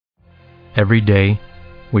Every day,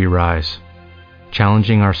 we rise,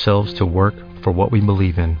 challenging ourselves to work for what we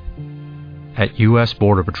believe in. At U.S.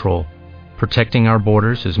 Border Patrol, protecting our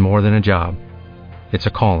borders is more than a job. It's a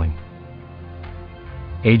calling.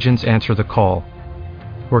 Agents answer the call,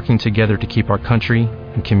 working together to keep our country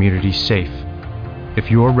and communities safe. If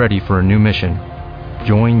you are ready for a new mission,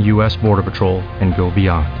 join U.S. Border Patrol and go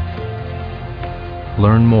beyond.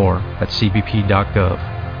 Learn more at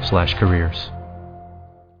cbp.gov/careers.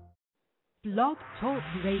 Blog Talk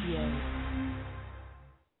Radio.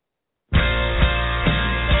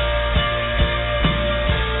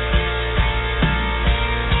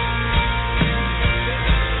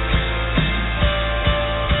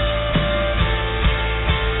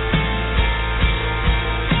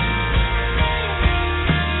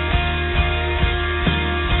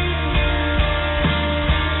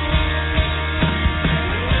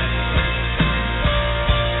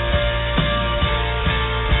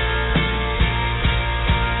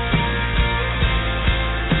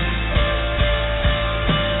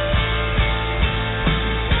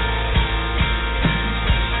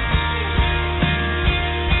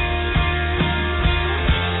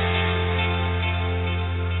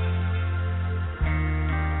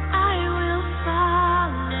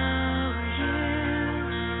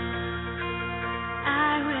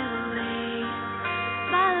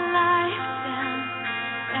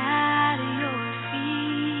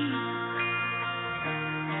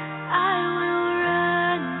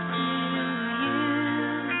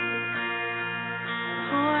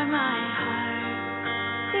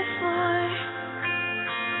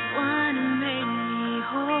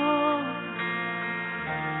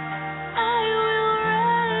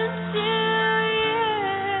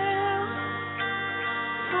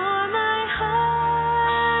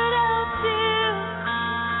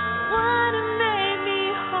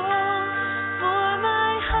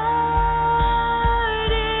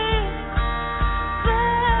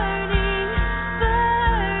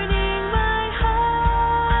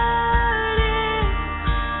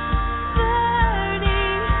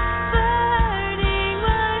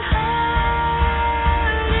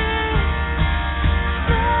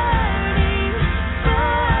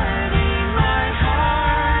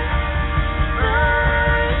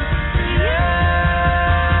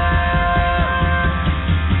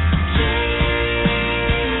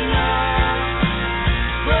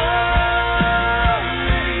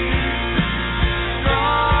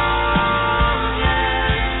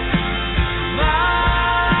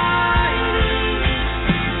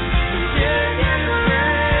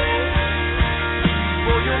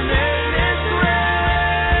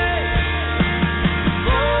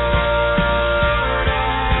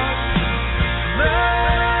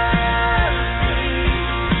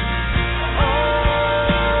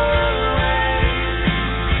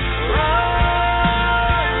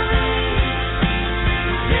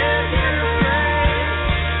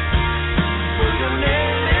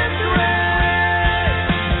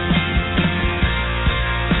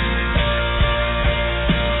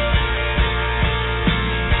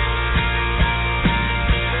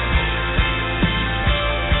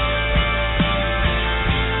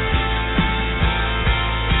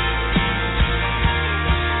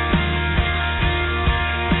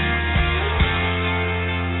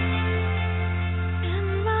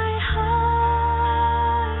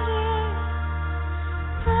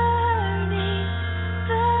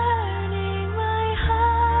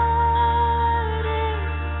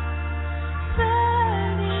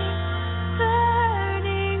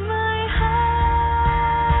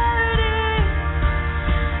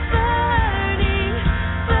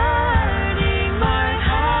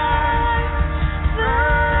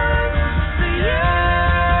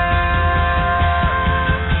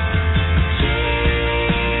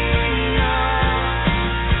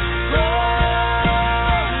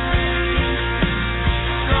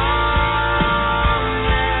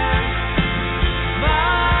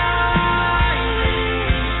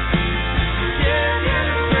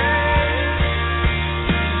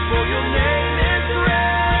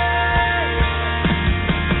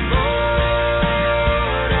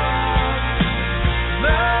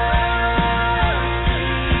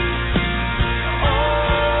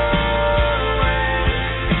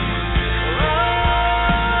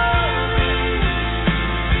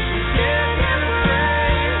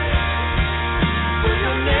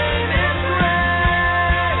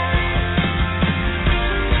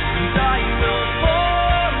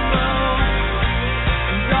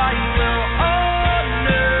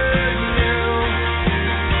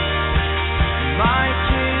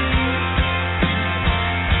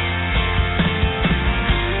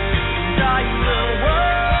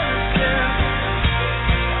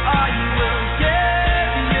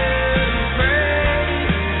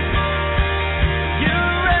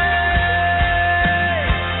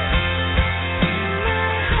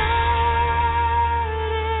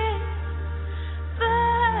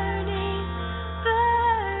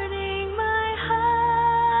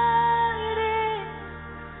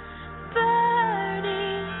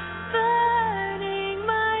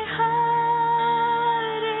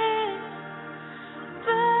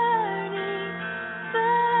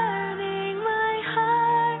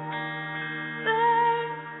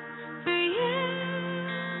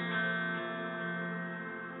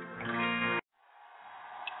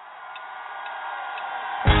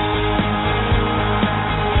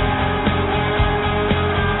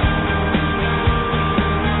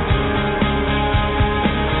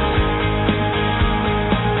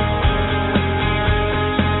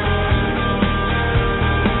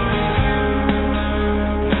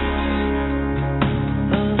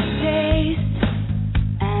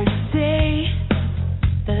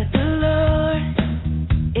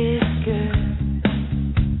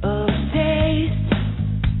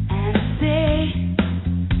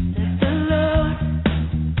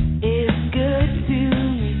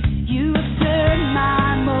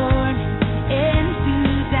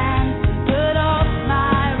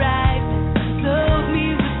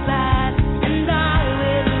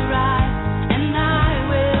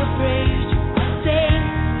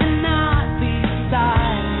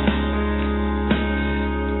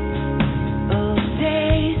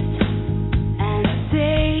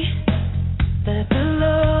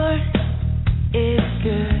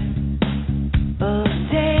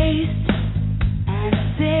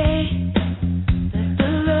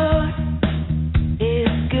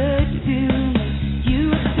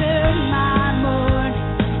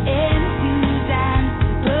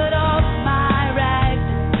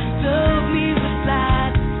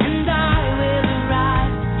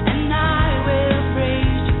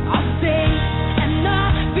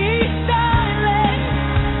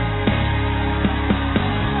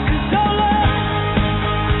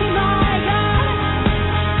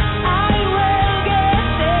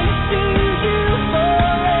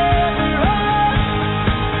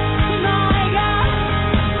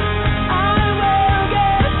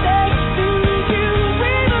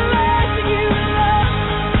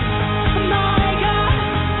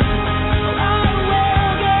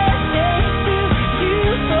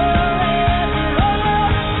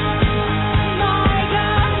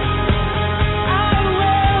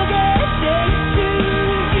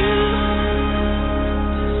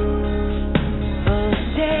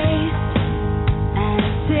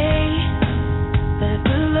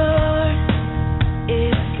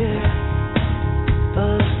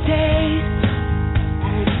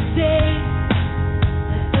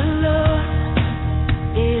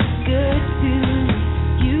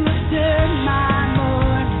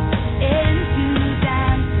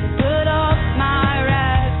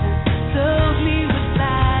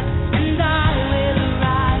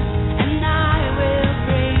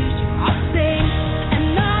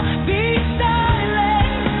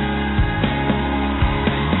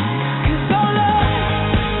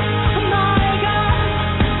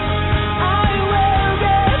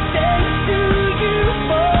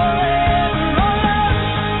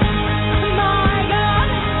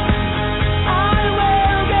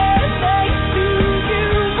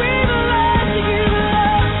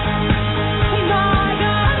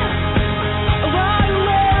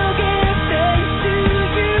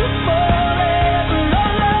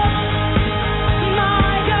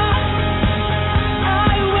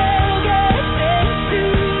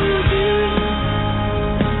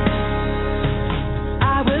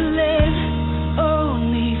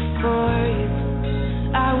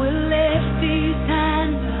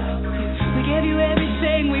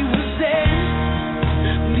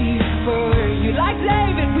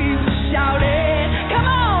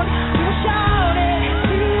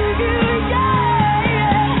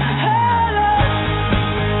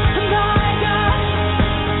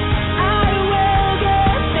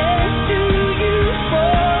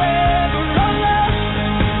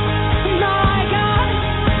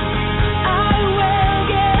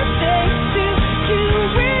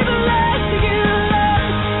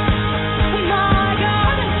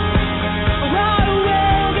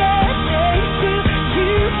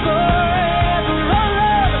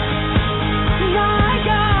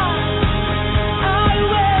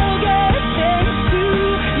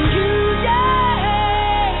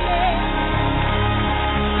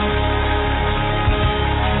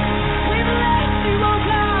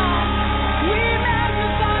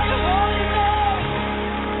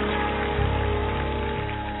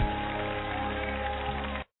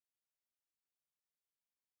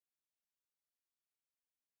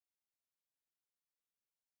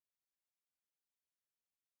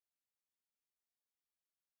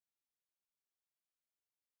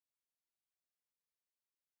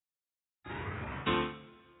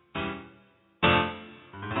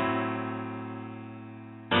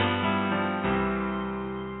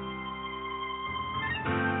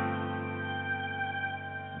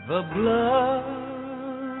 the blood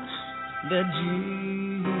that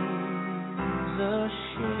Jesus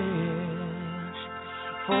shed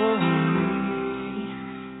for me.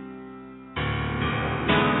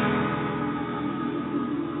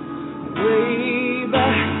 Way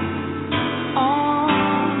back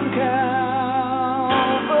on Calvary,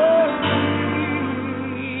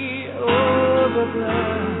 oh, the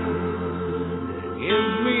blood that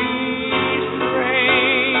gives me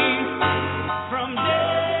strength from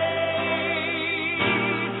day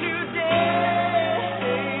to day.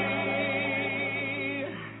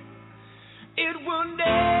 It will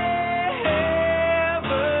never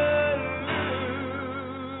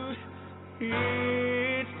lose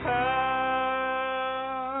its power.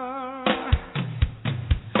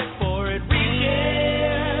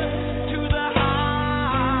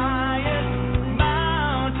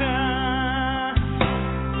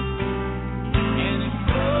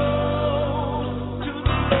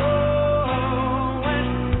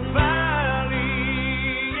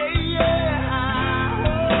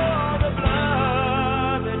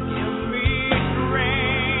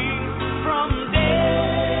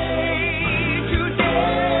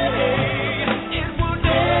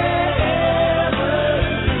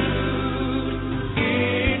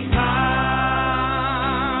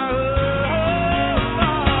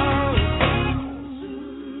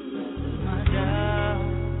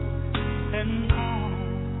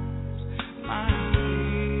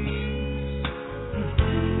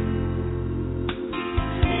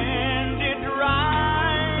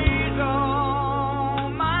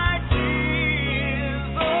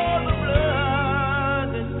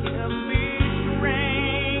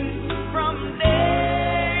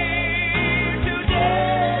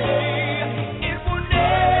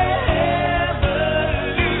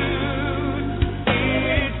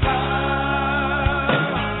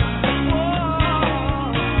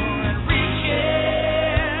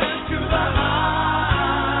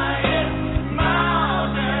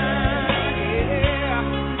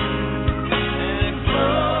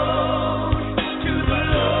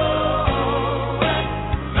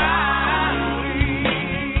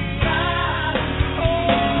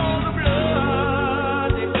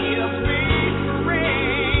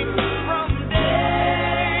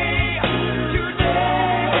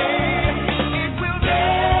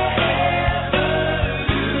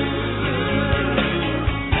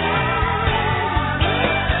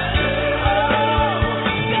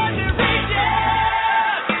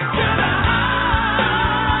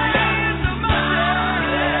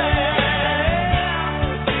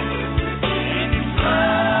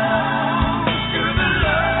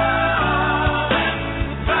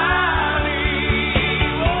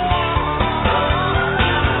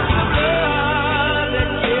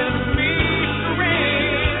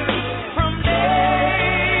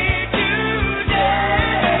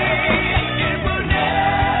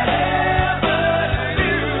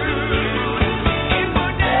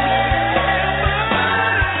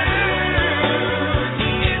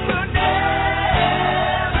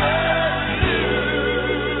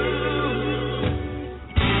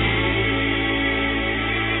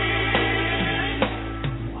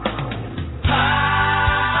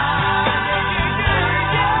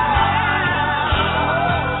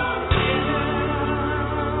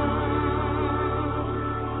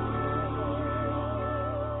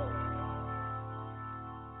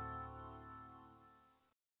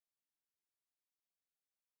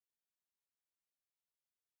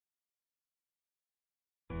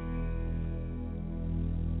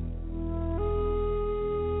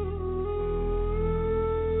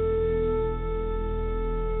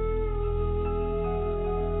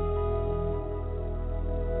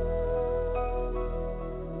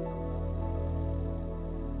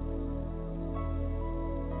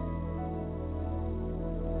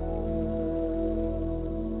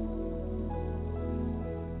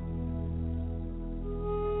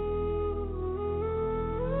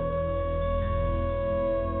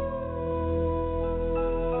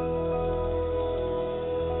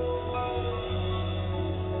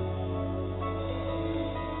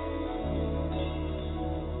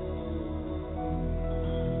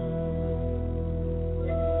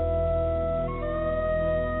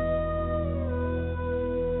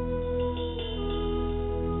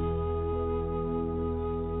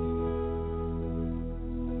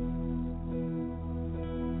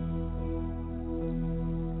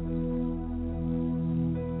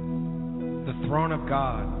 throne of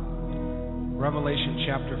God. Revelation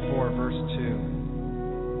chapter 4, verse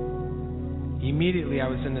 2. Immediately I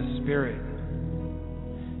was in the Spirit,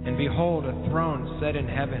 and behold, a throne set in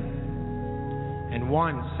heaven, and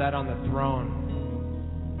one sat on the throne.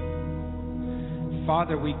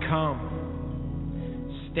 Father, we come,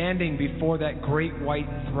 standing before that great white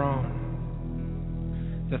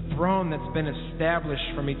throne, the throne that's been established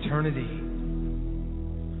from eternity,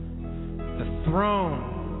 the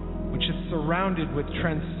throne which is surrounded with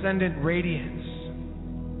transcendent radiance,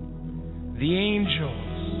 the angels,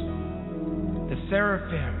 the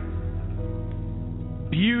seraphim,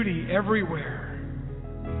 beauty everywhere,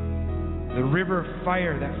 the river of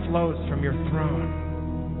fire that flows from your throne.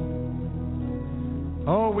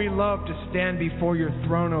 Oh, we love to stand before your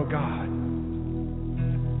throne, oh God.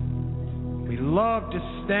 We love to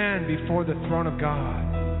stand before the throne of God.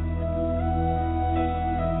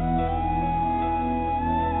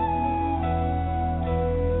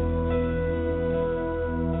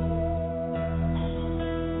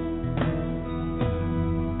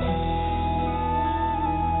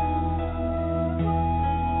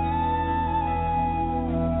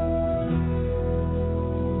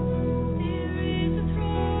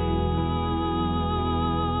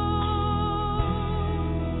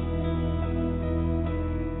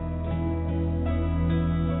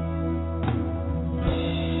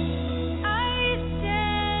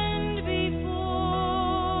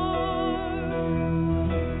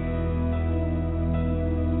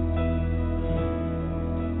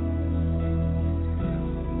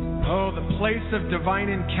 Place of divine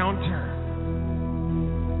encounter.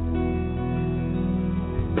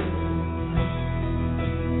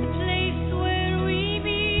 The place where we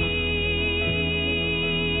meet.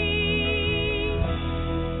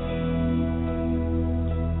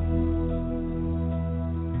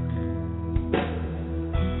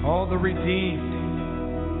 All the redeemed,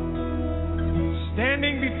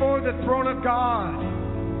 standing before the throne of God,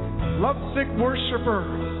 lovesick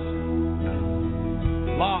worshipers,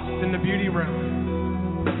 lost in the beauty realm.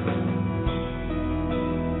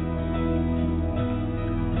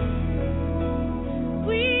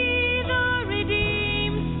 We the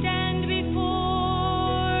redeemed stand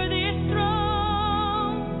before this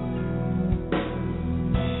throne.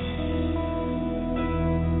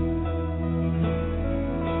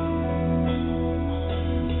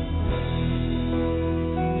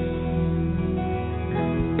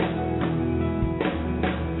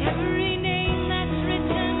 Every name that's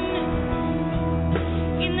written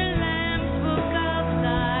in the Lamb's book of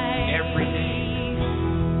life. Every name.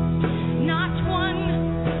 Not one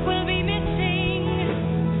will be missing.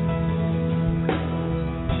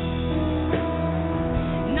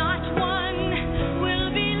 Not one will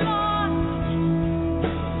be lost.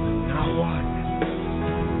 Not one.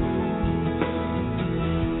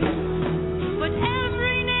 But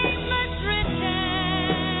every name that's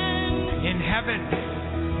written In heaven,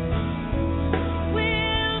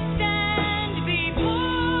 will stand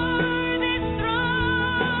before this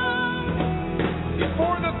throne.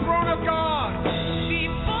 before the throne of God,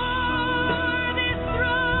 Before this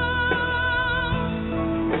throne.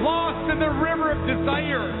 lost in the river of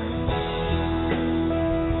desire.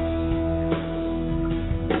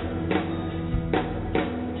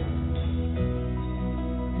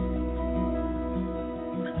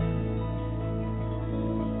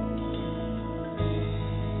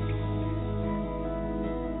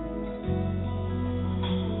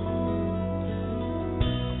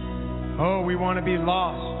 Oh, we want to be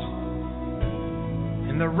lost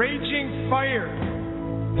in the raging fire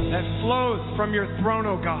that flows from your throne,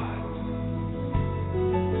 oh God.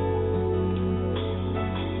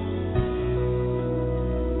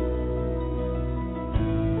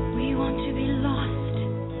 We want to be lost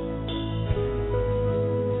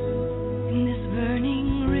in this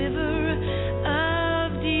burning river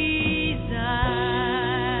of desire.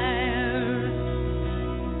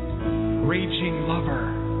 Raging lover,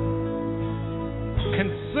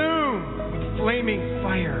 consumed with flaming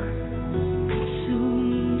fire.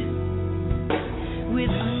 Consumed with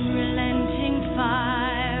unrelenting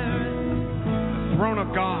fire. The throne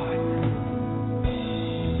of God.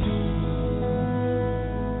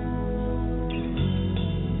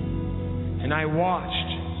 And I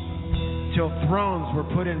watched till thrones were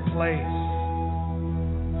put in place,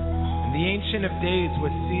 and the Ancient of Days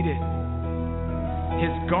was seated.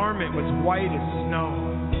 His garment was white as snow.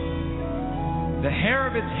 The hair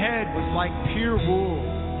of his head was like pure wool.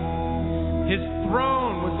 His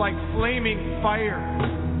throne was like flaming fire.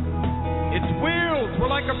 Its wheels were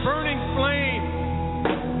like a burning flame.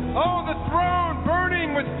 Oh, the throne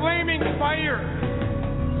burning with flaming fire.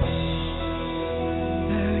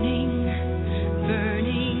 Burning,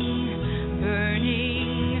 burning,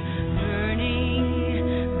 burning, burning,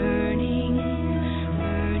 burning,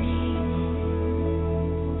 burning.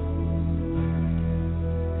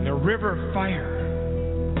 And a river of fire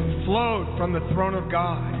flowed from the throne of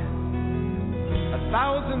God.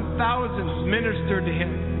 1,000 thousands ministered to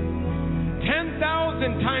him. 10,000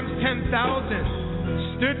 times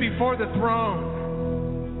 10,000 stood before the throne.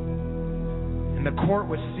 And the court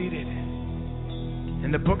was seated.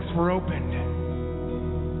 And the books were opened.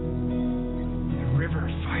 The river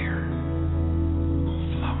of fire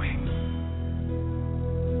flowing.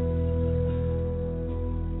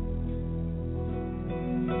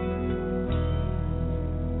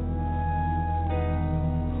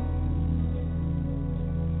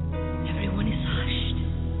 Everyone is hushed.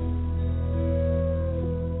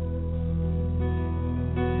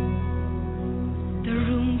 The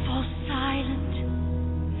room falls silent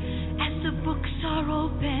as the books are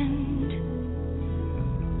opened.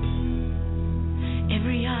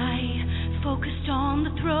 Every eye focused on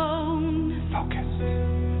the throne, Focused.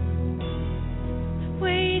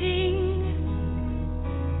 waiting,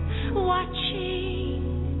 watching.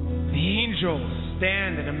 The angels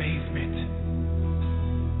stand in amazement.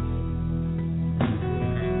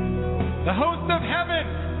 The host of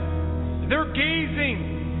heaven, they're gazing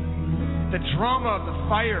at the drama of the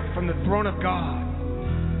fire from the throne of God.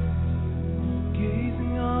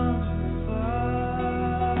 Gazing on the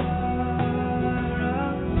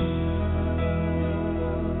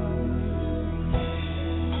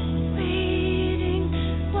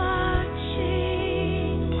Waiting,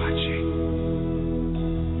 watching. watching.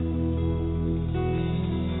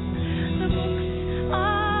 The books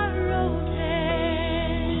are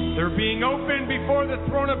open. They're being opened before the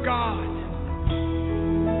throne of God.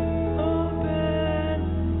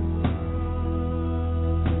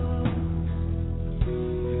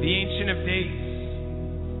 The Ancient of Days,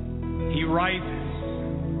 he rises,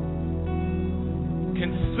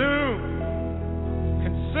 consumed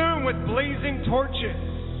with blazing torches.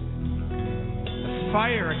 The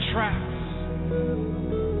fire attracts.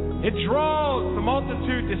 It draws the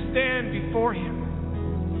multitude to stand before him.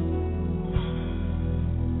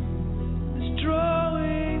 It's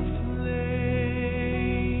drawing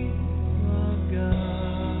flame of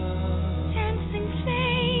God. Dancing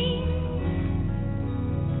flames.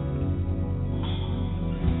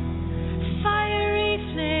 Fiery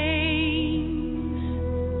flames.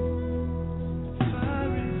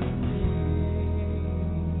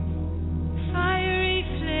 Fiery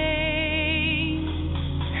flames.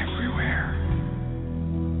 Everywhere.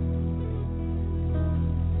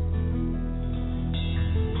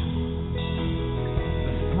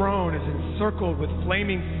 The throne is encircled with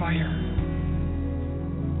flaming fire.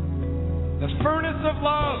 The furnace of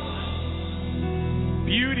love,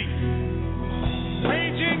 beauty,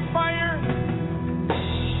 raging fire,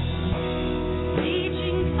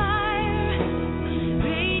 Raging fire.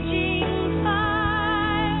 Raging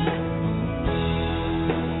fire.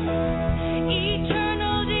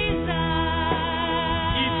 Eternal desire.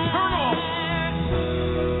 eternal.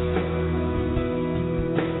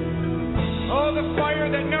 Oh, the fire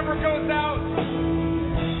that never goes out.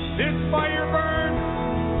 This fire burns.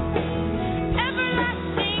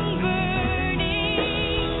 Everlasting burning.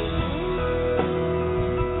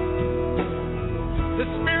 The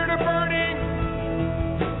spirit of burning.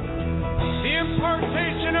 The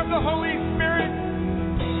impartation of the Holy Spirit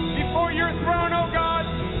before your throne, oh God.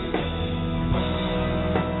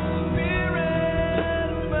 Spirit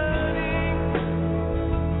burning,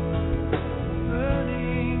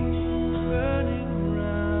 burning, burning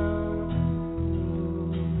around.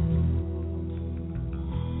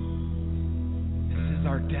 This is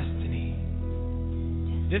our destiny.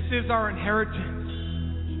 This is our inheritance.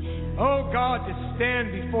 Oh God, to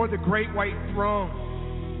stand before the great white throne,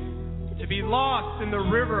 to be lost in the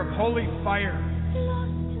river of holy fire,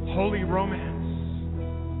 holy romance.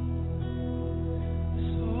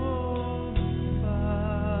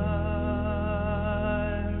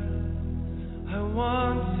 I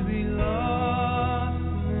want to be lost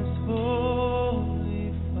in this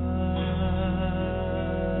holy fire.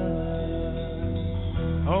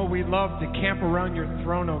 Oh, we love to camp around your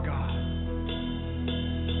throne, oh God.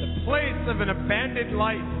 The place of an abandoned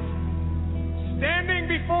life, standing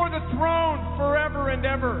before the throne forever and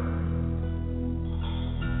ever.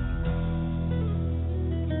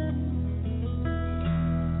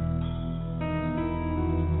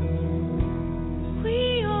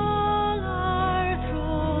 We all are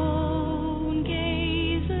throne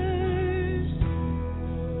gazers.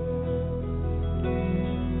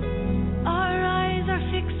 Our eyes are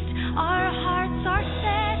fixed, our hearts are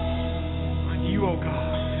set On you, oh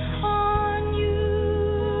God. on you.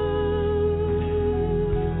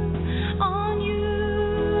 On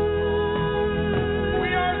you.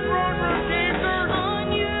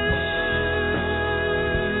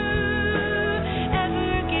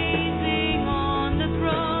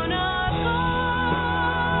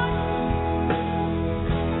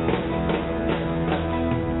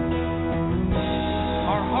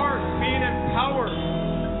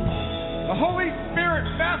 Holy Spirit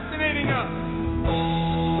fascinating us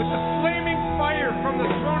with the flaming fire from the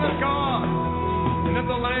throne of God and of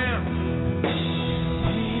the Lamb.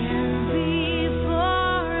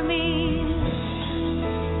 Before me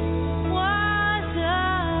was a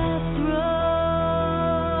throne.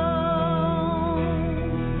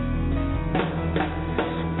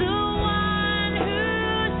 The one who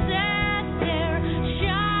sat there,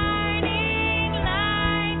 shining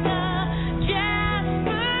like a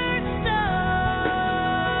jasper stone.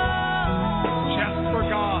 Jasper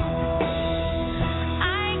God. I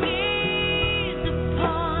gaze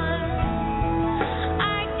upon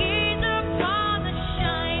the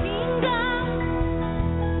shining God,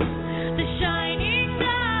 the shining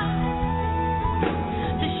God,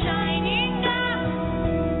 the shining God,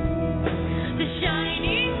 the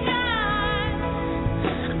shining God.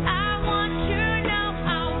 I want to know,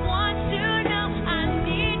 I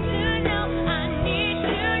need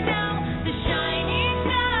to know, the shining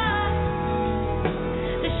God,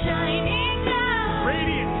 the shining God,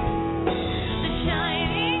 Radiant. the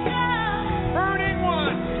shining God, Burning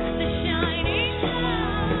one. the shining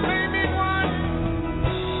God. Flaming one.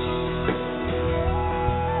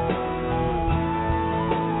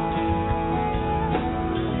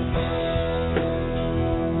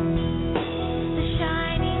 The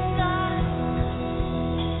shining God,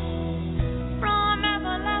 from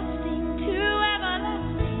everlasting to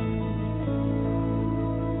everlasting,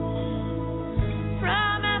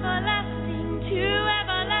 from everlasting to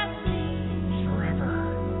everlasting, Forever.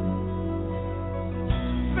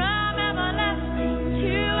 from everlasting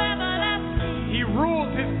to everlasting, He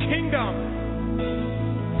rules his kingdom.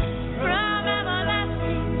 from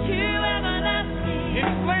everlasting to everlasting. In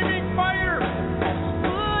flaming fire. Oh,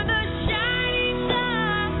 the shining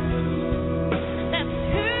God, that's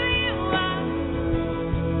who you are.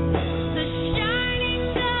 The shining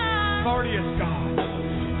God, Glorious God.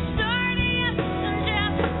 sardius and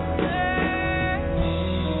jasper.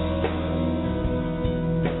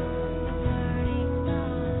 Burning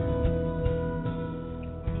God.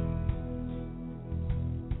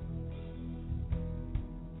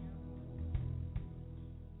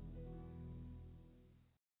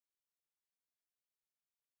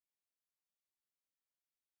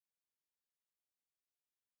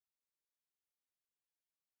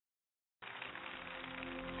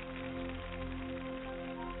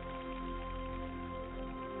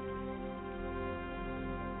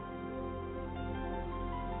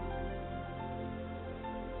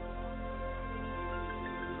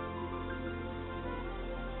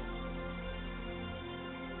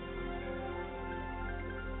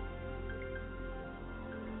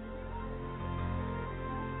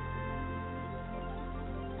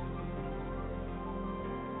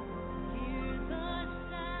 Hear the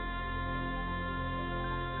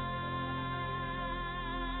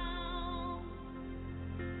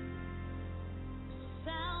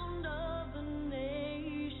sound of the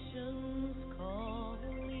nations calling.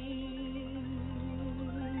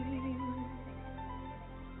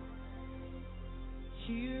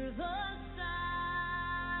 Hear the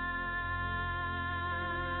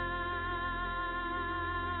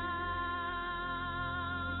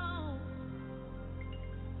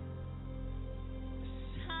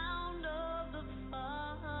sound of the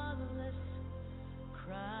fatherless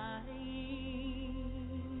crying.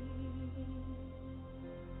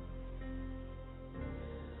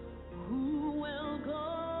 Who will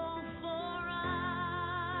go for us?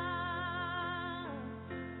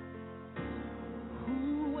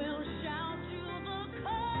 Who will shout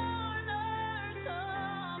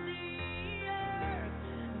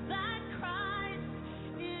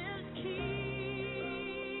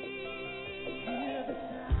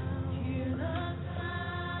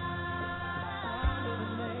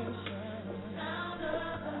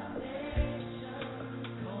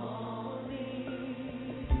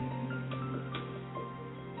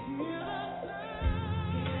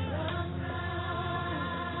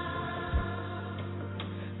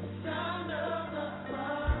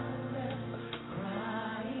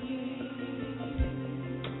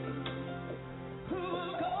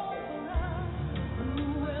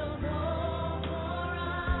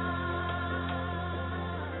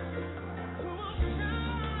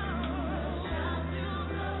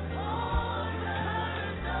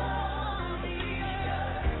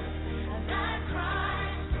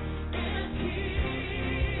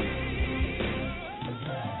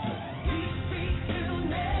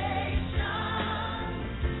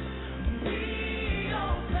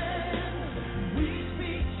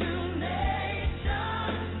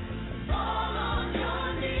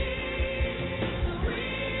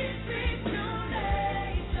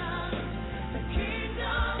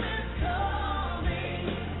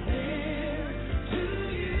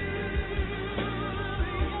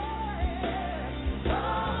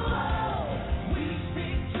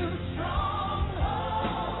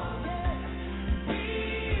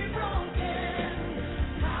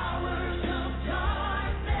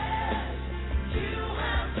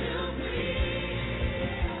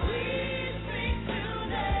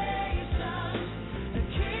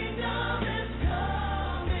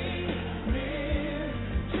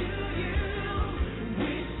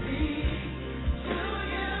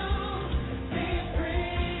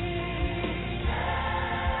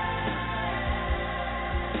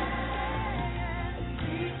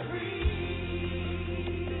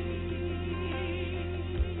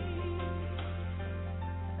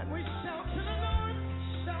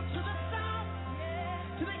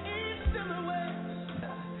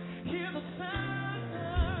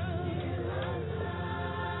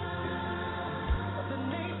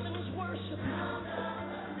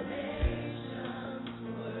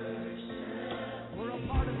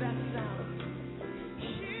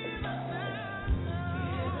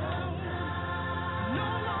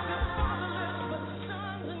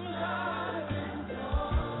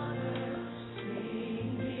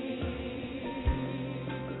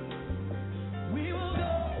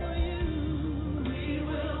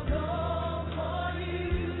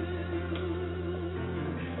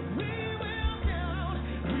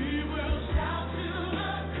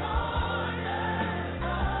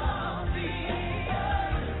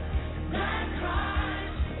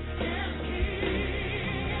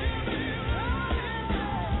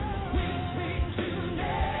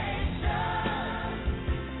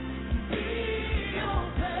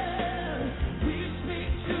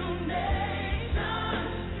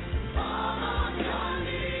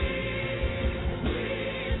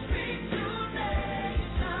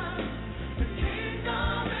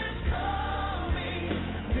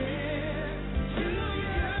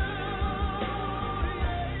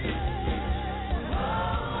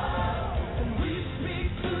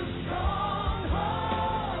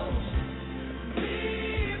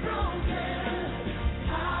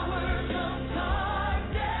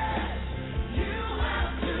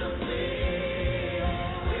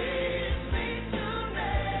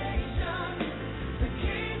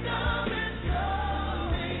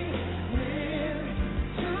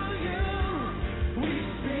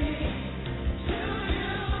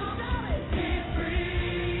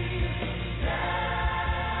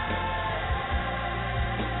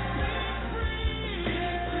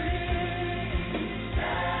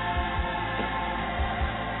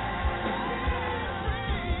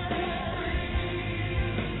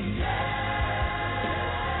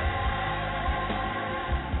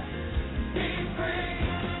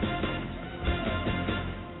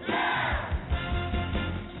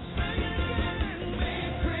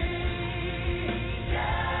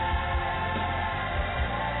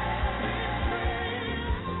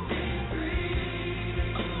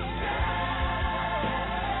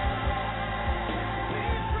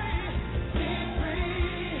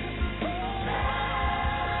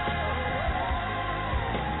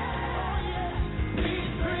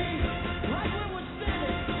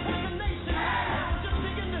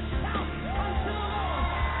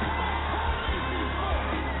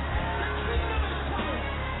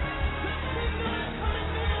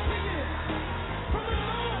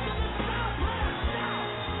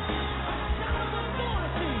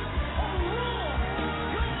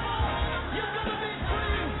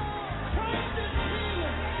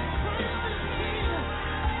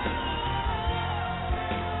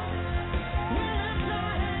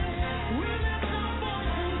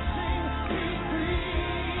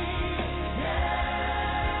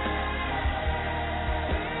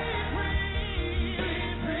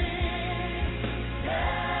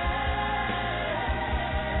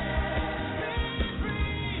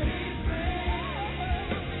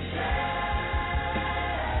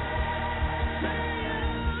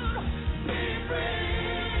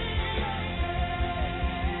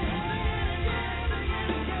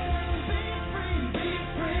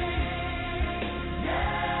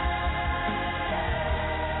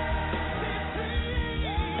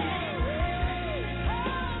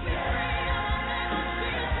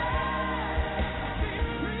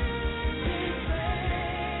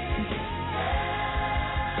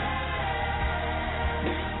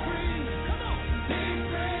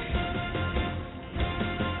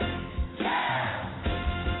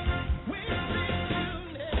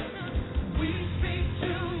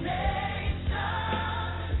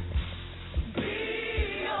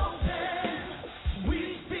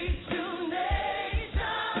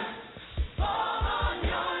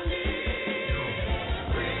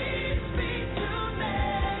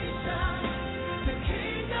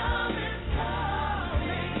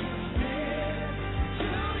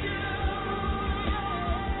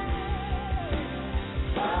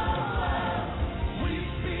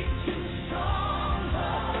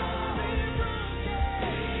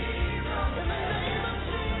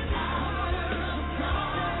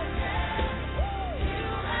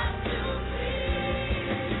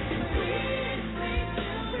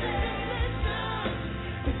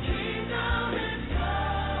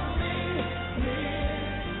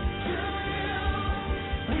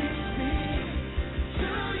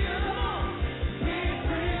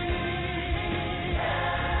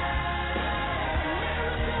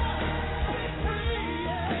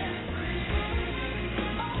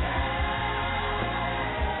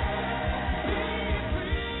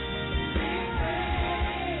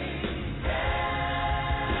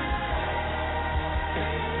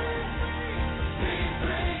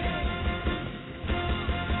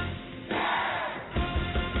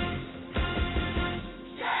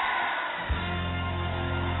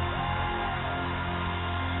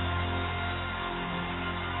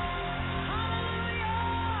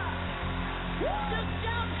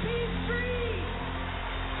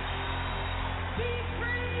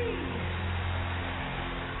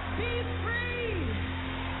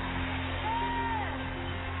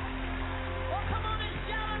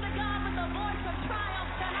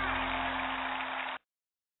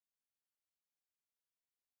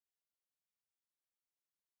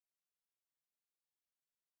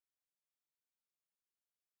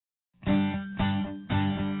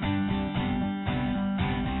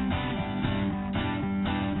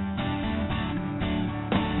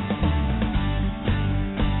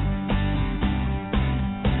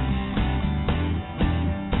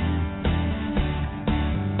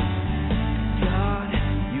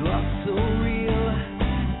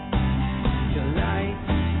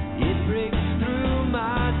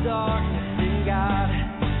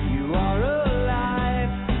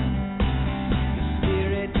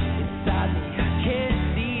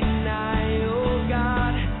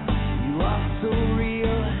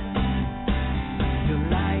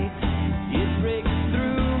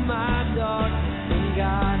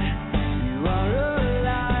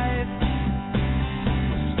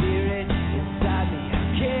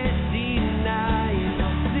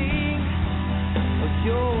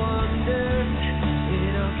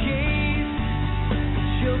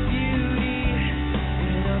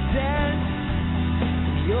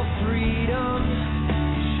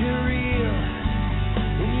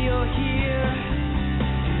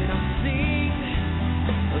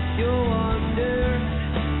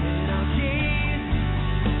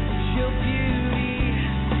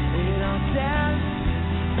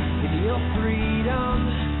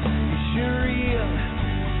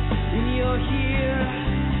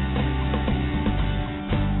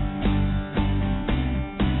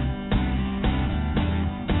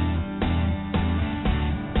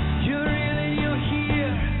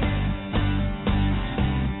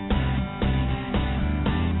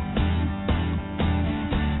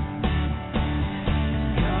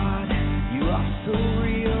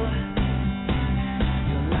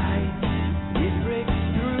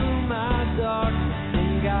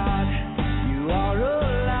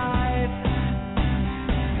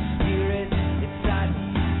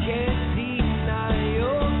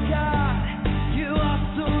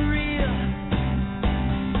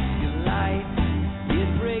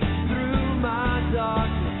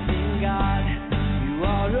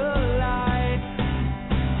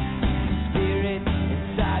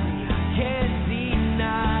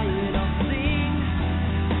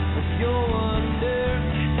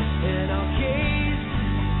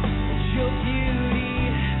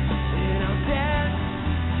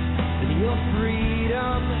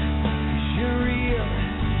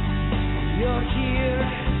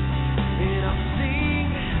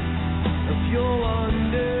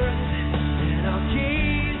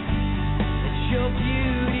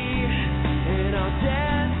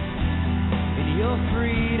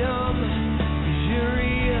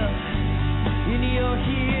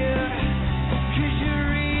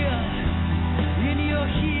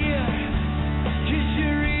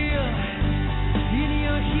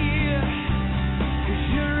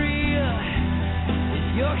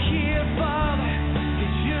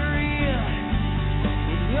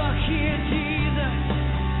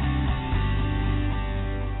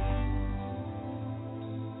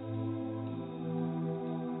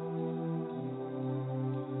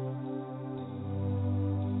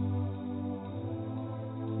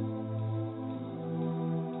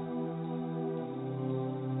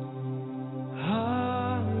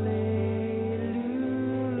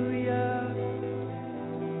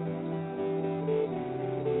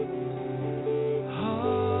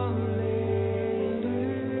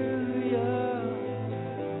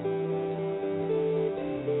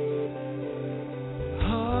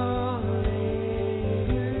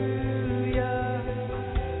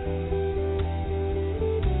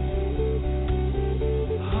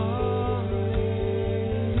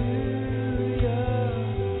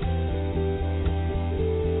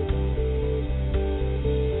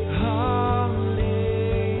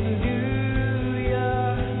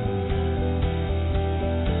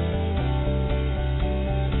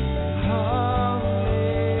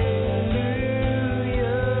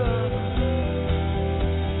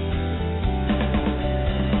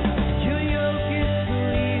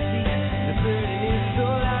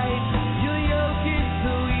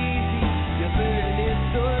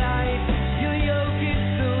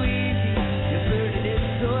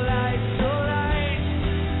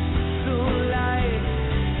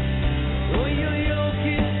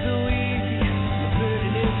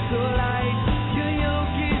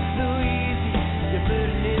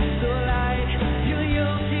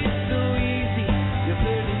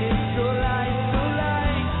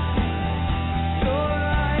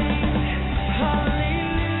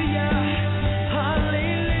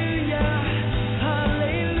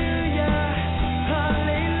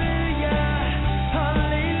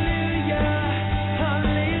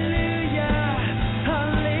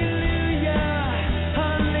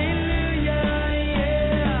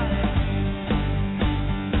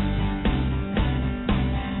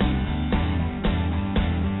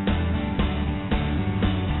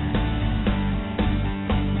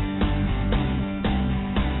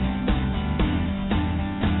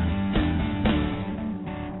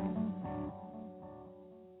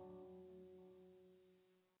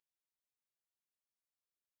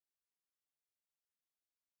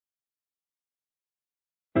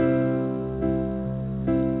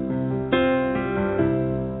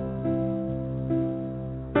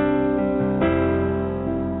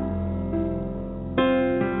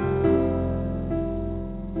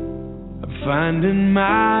Finding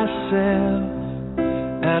myself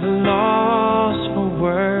at a loss for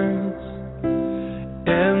words,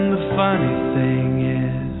 and the funny thing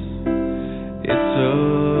is, it's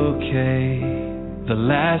okay. The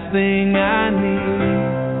last thing I need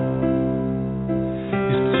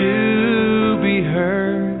is to be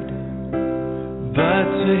heard, but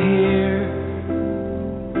to hear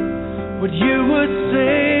what you would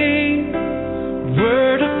say.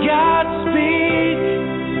 Word of God speak,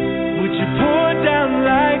 would you pour down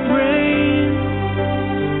like rain,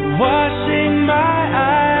 washing my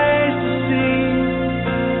eyes to see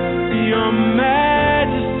your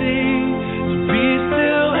majesty, to be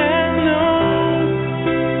still and know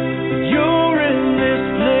that you're in this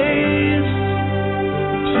place.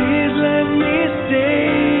 Please let me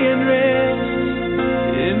stay and rest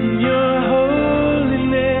in your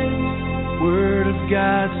holiness. Word of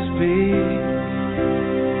God speak.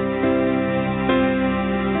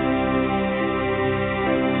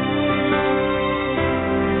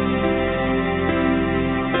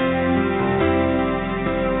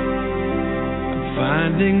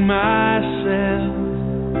 Finding myself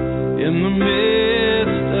in the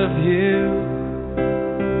midst of you,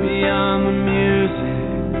 beyond the music,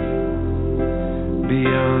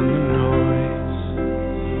 beyond the noise.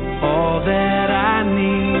 All that I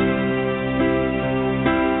need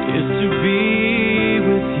is to be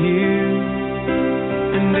with you,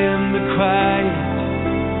 and in the quiet,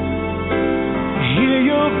 hear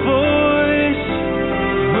your voice.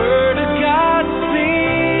 Word of God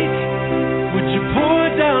speak, would you pour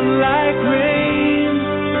down like rain,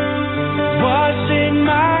 washing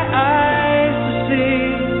my eyes to see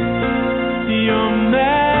your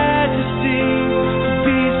majesty, to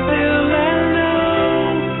be still and know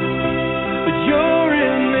that you're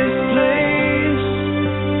in this place.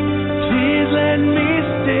 Please let me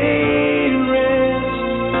stay and rest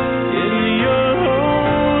in your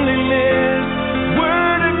holiness.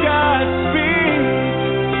 Word of God speak,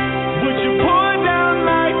 would you pour down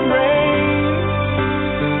like rain,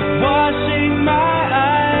 washing my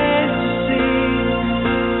eyes to see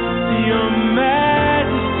your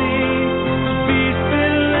majesty, to be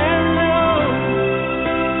still and know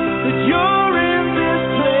that you're in this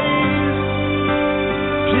place.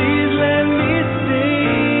 Please let me stay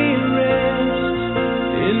and rest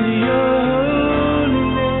in your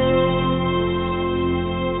holiness.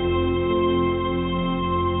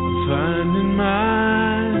 Finding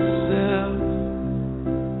myself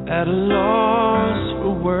at a loss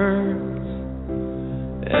for words,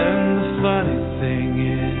 and the funny thing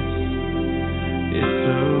is, it's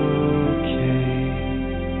okay.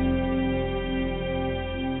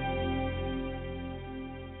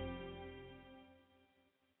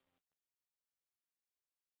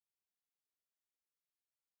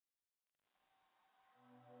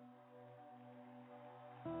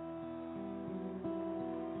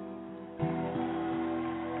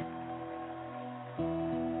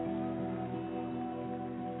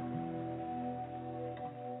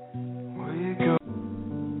 Where you go?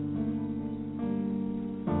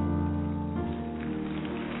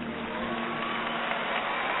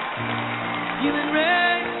 Healing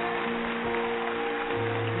rain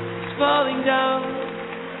is falling down.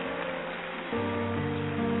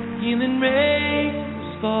 Healing rain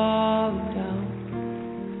is falling down.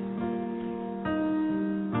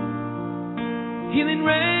 Healing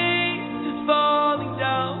rain is falling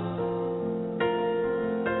down.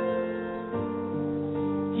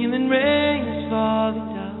 Healing rain is falling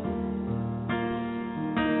down.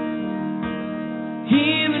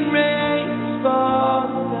 Healing rain is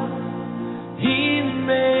falling down. Healing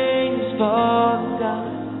rain is falling down.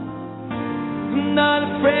 I'm not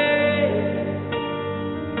afraid.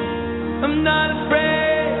 I'm not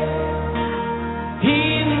afraid.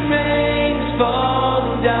 Healing rain is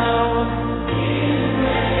falling down. Healing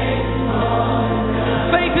rain is falling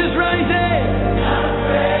down. Faith is rising. I'm not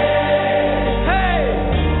afraid. Hey.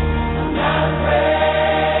 I'm not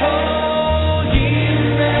afraid. Oh,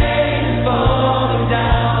 healing rain is falling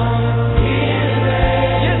down. Healing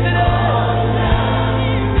rain. Yes, it is.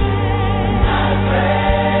 I'm not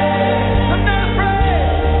afraid. I'm not afraid.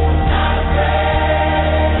 I'm not afraid.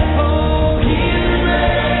 Oh, healing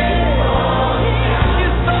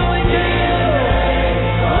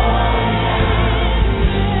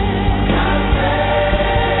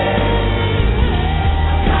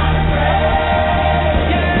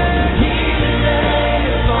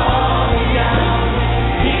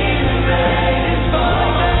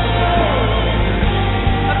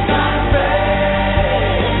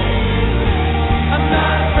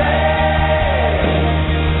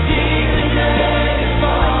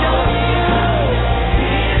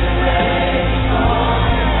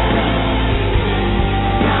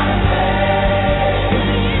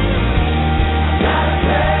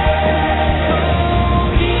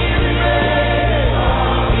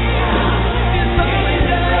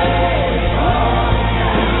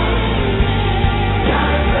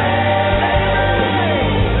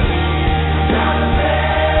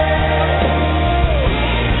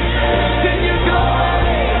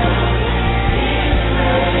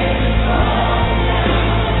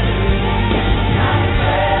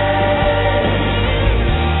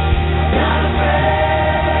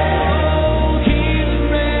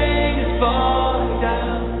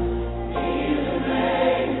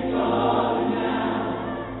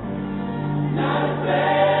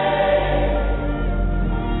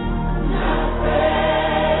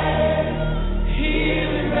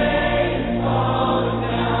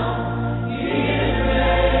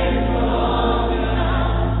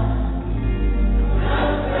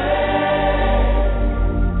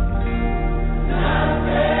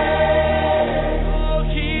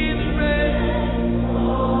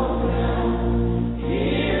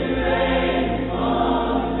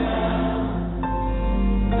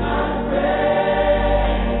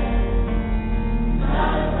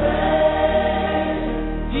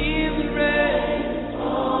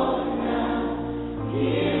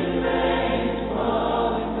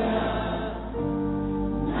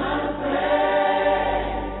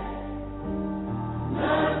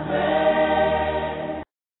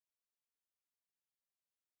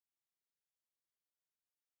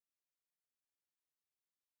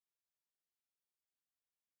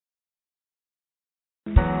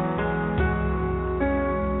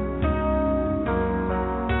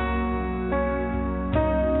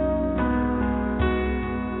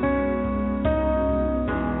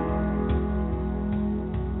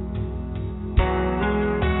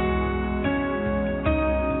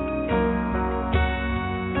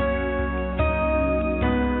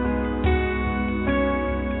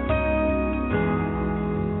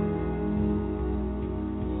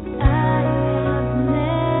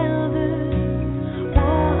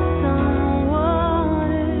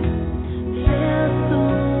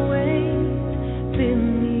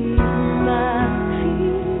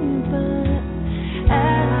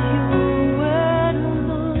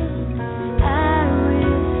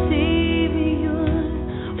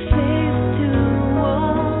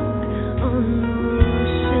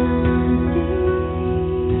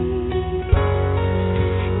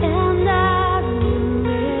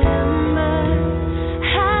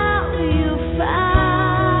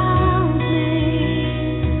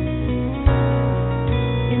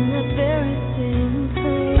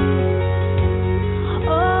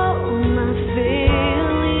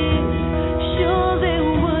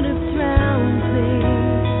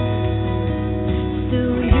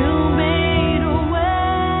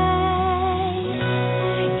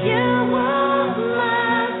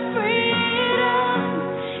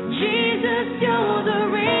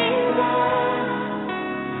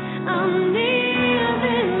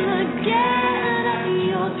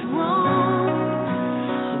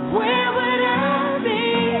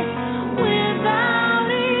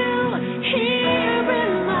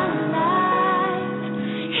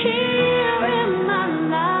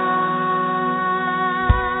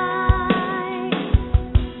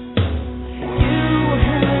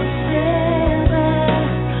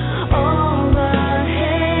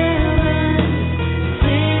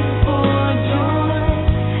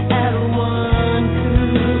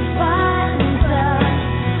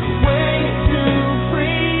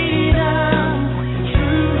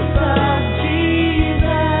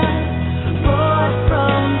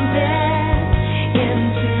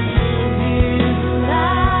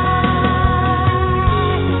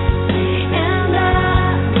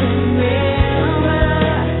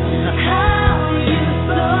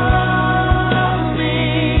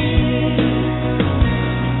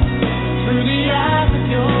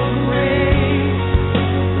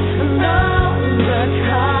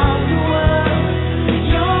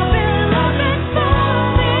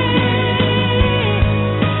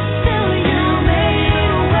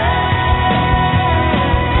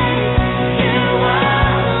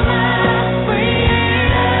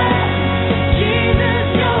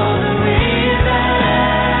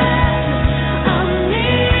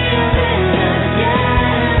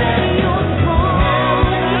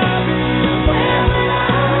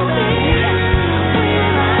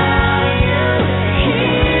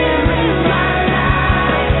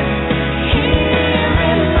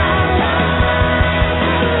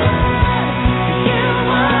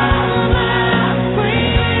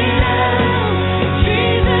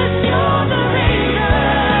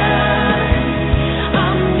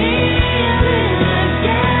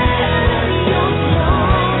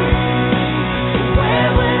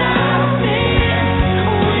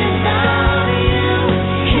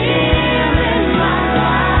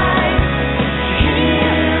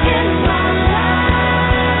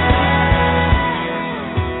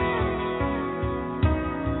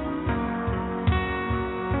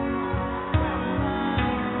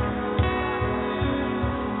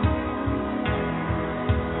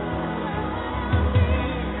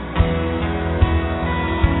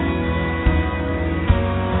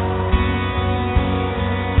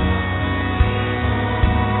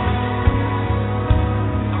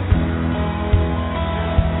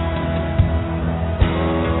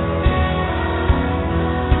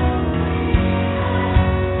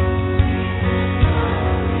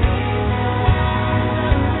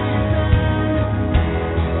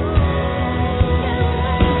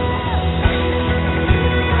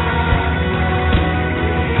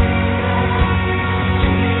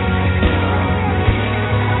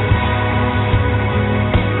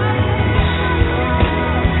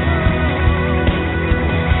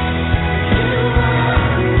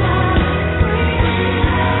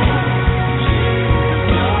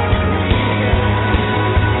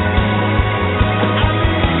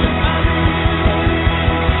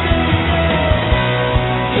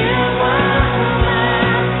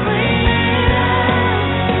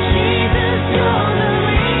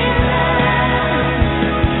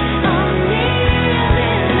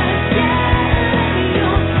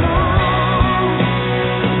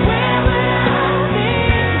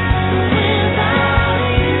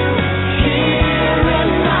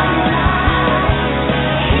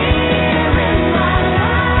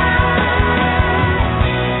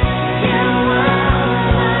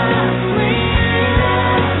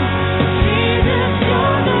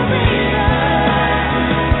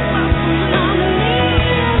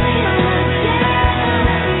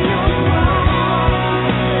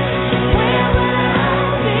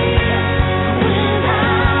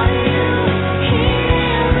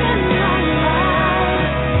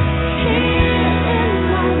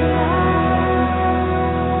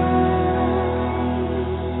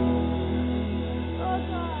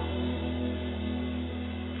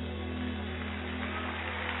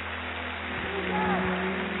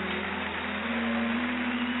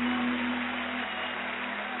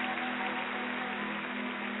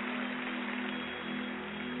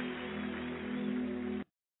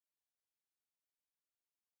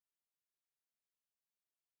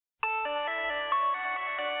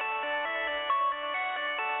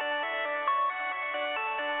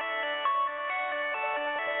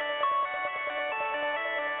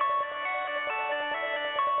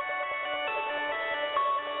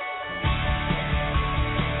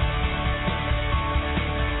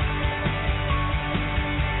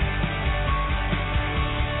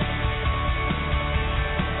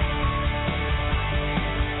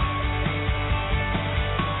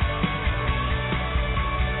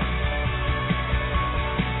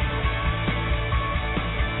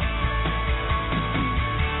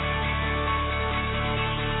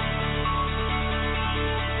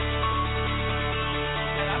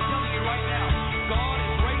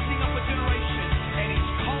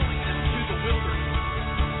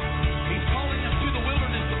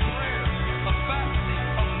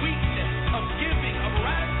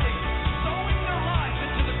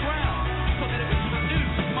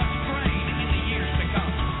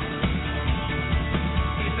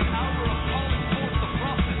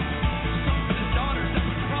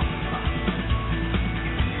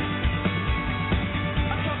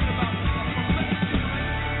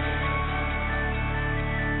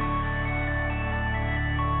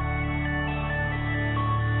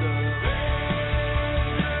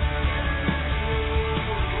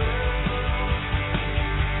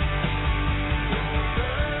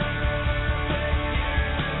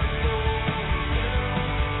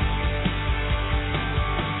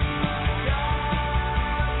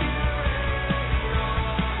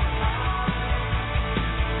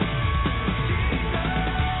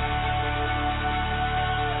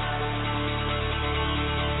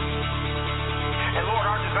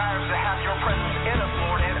desires to have your presence in us,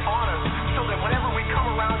 Lord, and on us, so that whenever we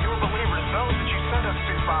come around your believers, those that you send us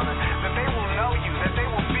to, Father, that they will know you, that they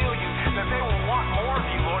will feel you, that they will want more of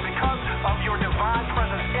you, Lord, because of your divine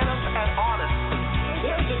presence in us and on us.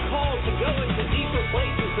 There's a call to go into deeper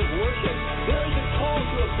places of worship. There is a call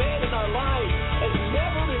to abandon our lives as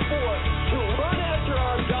never before, to run after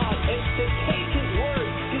our God and to take His word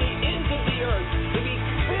to the ends of the earth, to be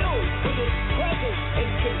filled with His presence and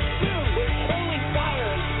consumed with holy fire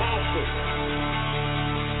and passion.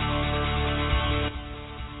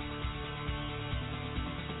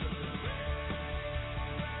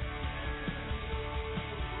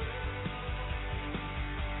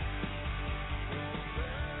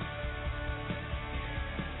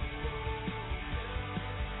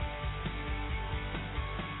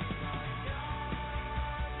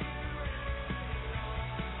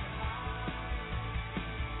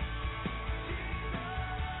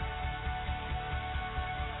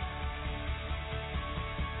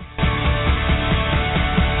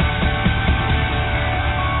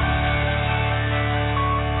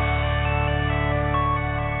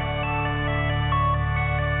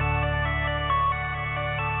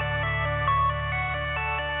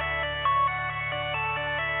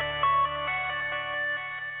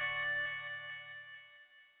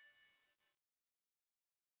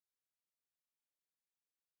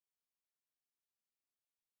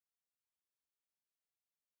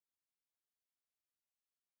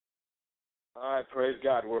 All right, praise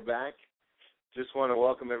God. We're back. Just want to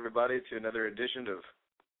welcome everybody to another edition of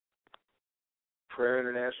Prayer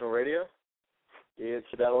International Radio. It's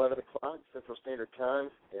about 11 o'clock Central Standard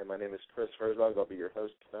Time, and my name is Chris Herzog. I'll be your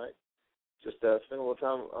host tonight. Just spent a little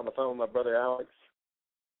time on the phone with my brother Alex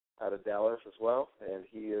out of Dallas as well, and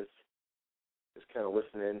he is just kind of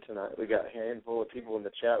listening in tonight. We got a handful of people in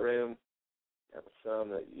the chat room, and some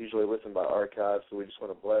that usually listen by archive, so we just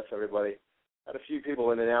want to bless everybody. Had a few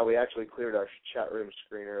people in and out. We actually cleared our chat room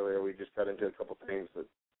screen earlier. We just got into a couple things that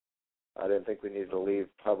I didn't think we needed to leave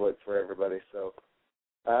public for everybody. So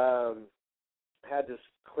had to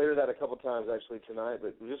clear that a couple times actually tonight.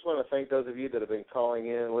 But we just want to thank those of you that have been calling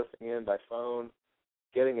in, listening in by phone,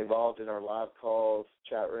 getting involved in our live calls,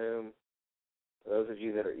 chat room. Those of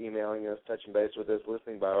you that are emailing us, touching base with us,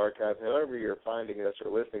 listening by archive, however you're finding us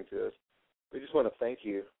or listening to us, we just want to thank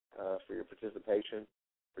you for your participation,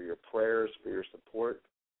 for your prayers, for your support.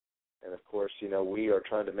 And, of course, you know, we are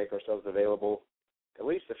trying to make ourselves available at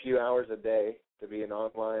least a few hours a day to be an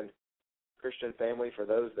online Christian family for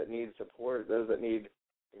those that need support, those that need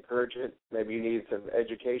encouragement. Maybe you need some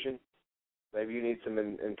education. Maybe you need some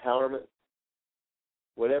empowerment.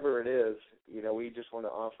 Whatever it is, you know, we just want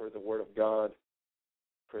to offer the Word of God,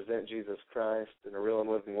 present Jesus Christ in a real and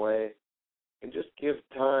living way, and just give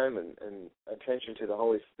time and attention to the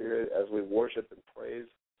Holy Spirit as we worship and praise,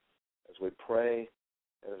 as we pray,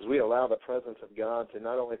 and as we allow the presence of God to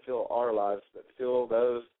not only fill our lives, but fill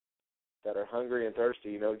those that are hungry and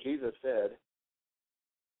thirsty. You know, Jesus said,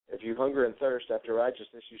 if you hunger and thirst after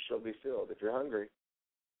righteousness, you shall be filled. If you're hungry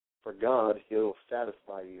for God, He'll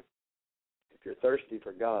satisfy you. If you're thirsty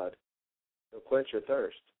for God, He'll quench your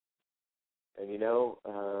thirst. And, you know,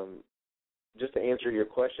 just to answer your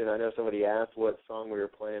question, I know somebody asked what song we were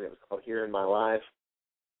playing. It was called Here in My Life.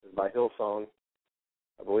 It was by Hillsong.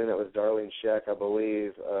 I believe that was Darlene Sheck. I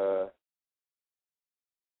believe it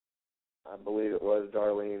was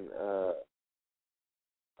Darlene.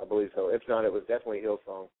 I believe so. If not, it was definitely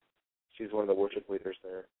Hillsong. She's one of the worship leaders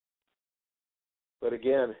there. But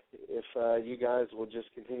again, if you guys will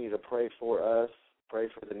just continue to pray for us, pray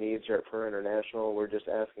for the needs here at Prayer International. We're just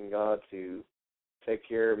asking God to take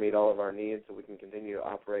care, meet all of our needs so we can continue to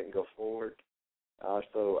operate and go forward.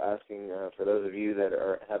 Also asking for those of you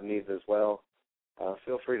that have needs as well,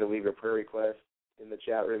 feel free to leave your prayer requests in the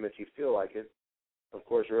chat room if you feel like it. Of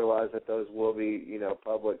course, realize that those will be, you know,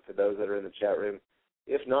 public to those that are in the chat room.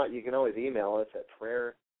 If not, you can always email us at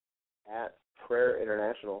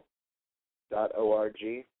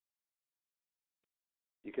prayer@prayerinternational.org.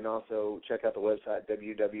 You can also check out the website,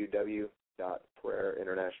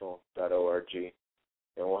 www.prayerinternational.org.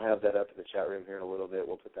 And we'll have that up in the chat room here in a little bit.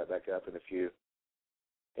 We'll put that back up in a few.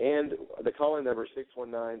 And the call-in number is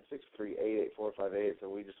 619-638-8458. So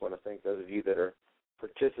we just want to thank those of you that are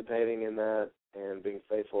participating in that and being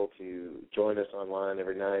faithful to join us online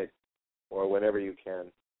every night or whenever you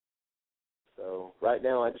can. So right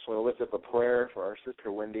now I just want to lift up a prayer for our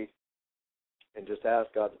sister Wendy and just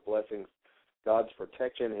ask God's blessings, God's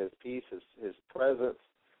protection, His peace, His presence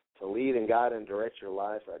to lead and guide and direct your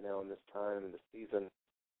life right now in this time, in this season.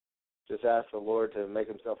 Just ask the Lord to make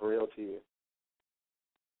Himself real to you.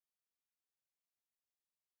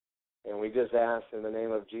 And we just ask in the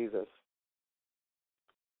name of Jesus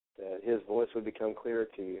that his voice would become clearer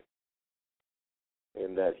to you,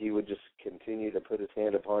 and that he would just continue to put his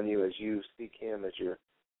hand upon you as you seek him, as you're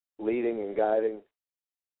leading and guiding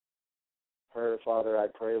her. Father, I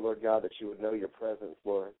pray, Lord God, that she would know your presence,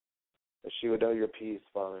 Lord, that she would know your peace,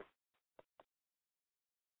 Father,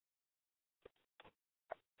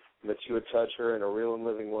 that you would touch her in a real and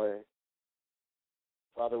living way.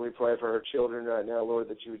 Father, we pray for her children right now, Lord,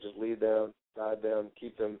 that you would just lead them, guide them,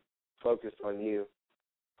 keep them focused on you.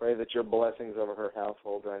 Pray that your blessings over her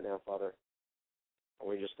household right now, Father. And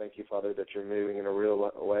we just thank you, Father, that you're moving in a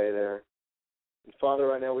real way there. And Father,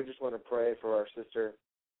 right now we just want to pray for our sister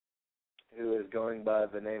who is going by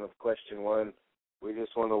the name of Question One. We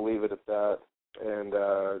just want to leave it at that. And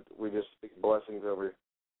we just speak blessings over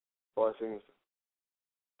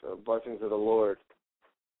blessings of the Lord,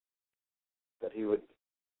 that he would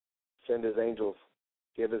send his angels,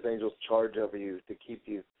 give his angels charge over you to keep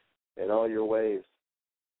you in all your ways.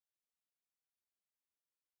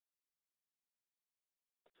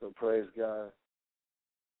 So praise God.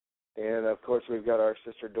 And, of course, we've got our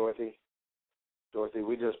sister Dorothy. Dorothy,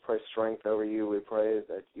 we just pray strength over you. We pray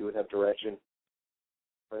that you would have direction.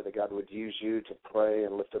 Pray that God would use you to pray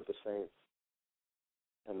and lift up the saints,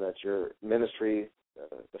 and that your ministry,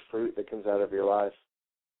 the fruit that comes out of your life,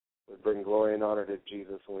 would bring glory and honor to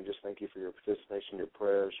Jesus. And we just thank you for your participation, your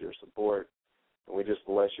prayers, your support. And we just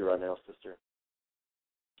bless you right now, sister.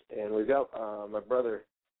 And we've got my brother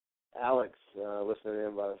Alex listening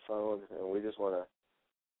in by the phone, and we just want to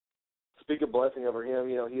speak a blessing over him.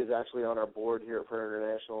 You know, he is actually on our board here at Prayer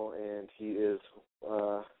International, and he is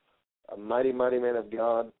a mighty, mighty man of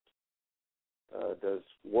God, does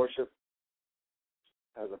worship,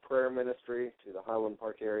 has a prayer ministry to the Highland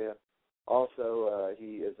Park area. Also,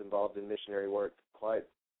 he is involved in missionary work quite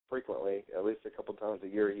frequently, at least a couple times a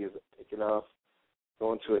year. He is taken off,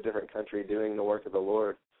 going to a different country, doing the work of the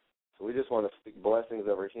Lord. So we just want to speak blessings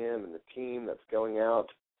over him and the team that's going out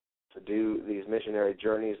to do these missionary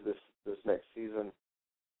journeys this next season.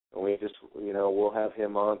 And we just, we'll have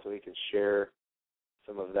him on so he can share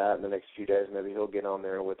some of that in the next few days. Maybe he'll get on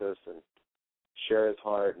there with us and share his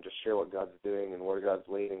heart and just share what God's doing and where God's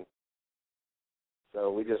leading. So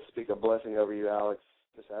we just speak a blessing over you, Alex.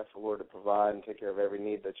 Just ask the Lord to provide and take care of every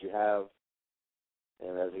need that you have.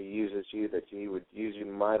 And as he uses you, that he would use you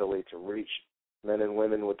mightily to reach men and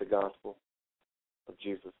women with the gospel of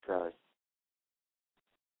Jesus Christ.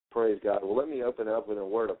 Praise God. Well, let me open up with a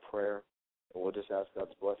word of prayer, and we'll just ask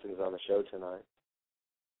God's blessings on the show tonight.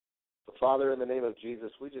 So, Father, in the name of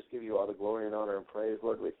Jesus, we just give you all the glory and honor and praise.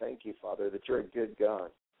 Lord, we thank you, Father, that you're a good God.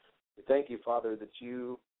 We thank you, Father, that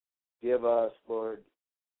you give us, Lord,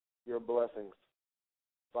 your blessings.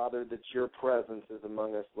 Father, that your presence is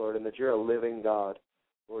among us, Lord, and that you're a living God.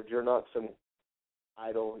 Lord, you're not some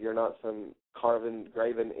idol. You're not some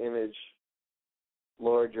graven image.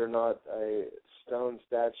 Lord, you're not a stone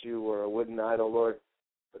statue or a wooden idol, Lord.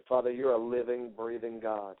 But, Father, you're a living, breathing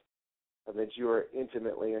God, and that you are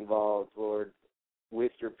intimately involved, Lord,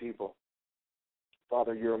 with your people.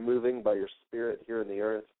 Father, you are moving by your Spirit here in the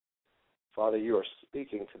earth. Father, you are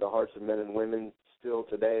speaking to the hearts of men and women still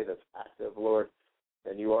today that's active, Lord.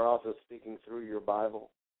 And you are also speaking through your Bible.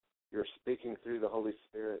 You're speaking through the Holy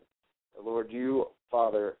Spirit. And Lord, you,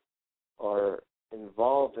 Father, are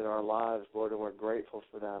involved in our lives, Lord, and we're grateful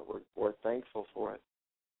for that. We're thankful for it.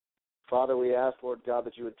 Father, we ask, Lord God,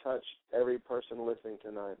 that you would touch every person listening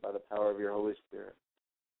tonight by the power of your Holy Spirit,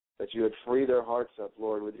 that you would free their hearts up,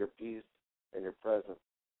 Lord, with your peace and your presence,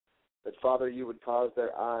 that, Father, you would cause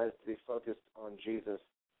their eyes to be focused on Jesus,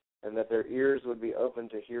 and that their ears would be open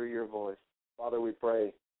to hear your voice. Father, we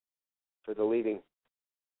pray for the leading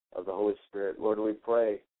of the Holy Spirit. Lord, we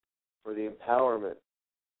pray for the empowerment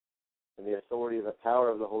and the authority and the power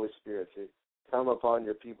of the Holy Spirit to come upon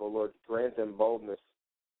your people. Lord, grant them boldness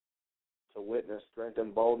to witness, grant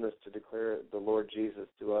them boldness to declare the Lord Jesus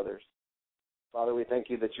to others. Father, we thank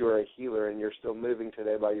you that you are a healer and you're still moving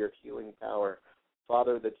today by your healing power.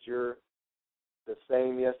 Father, that you're the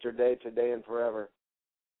same yesterday, today, and forever.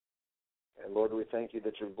 And Lord, we thank you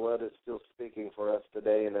that your blood is still speaking for us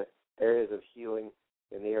today in the areas of healing,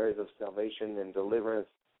 in the areas of salvation and deliverance.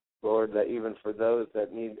 Lord, that even for those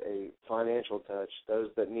that need a financial touch, those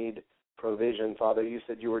that need provision, Father, you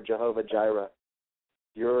said you were Jehovah Jireh.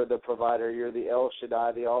 You're the provider. You're the El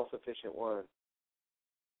Shaddai, the all-sufficient one.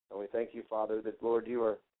 And we thank you, Father, that, Lord, you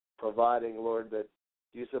are providing, Lord, that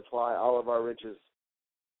you supply all of our riches.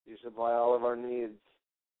 You supply all of our needs,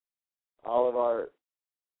 all of our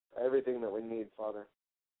everything that we need, Father.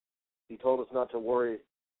 You told us not to worry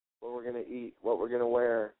what we're going to eat, what we're going to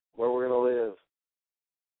wear, where we're going to live.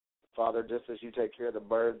 Father, just as you take care of the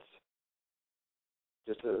birds,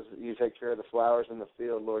 just as you take care of the flowers in the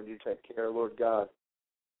field, Lord, you take care, Lord God,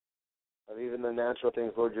 of even the natural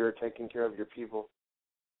things, Lord, you're taking care of your people.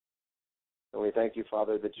 And we thank you,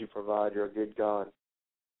 Father, that you provide. You're a good God.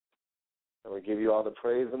 And we give you all the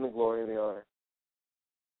praise and the glory and the honor.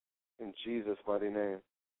 In Jesus' mighty name.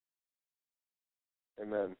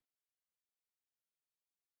 Amen.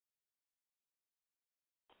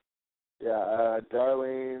 Yeah,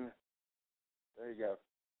 Darlene, there you go.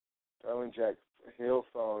 Darlene Jack, Hill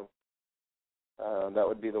Song. That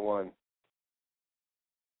would be the one.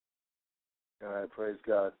 All right, praise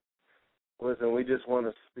God. Listen, we just want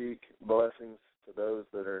to speak blessings to those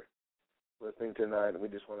that are listening tonight, and we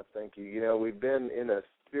just want to thank you. You know, we've been in a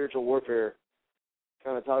spiritual warfare,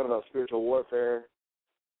 kind of talking about spiritual warfare.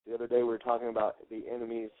 The other day we were talking about the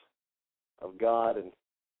enemies of God and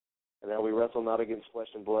how we wrestle not against flesh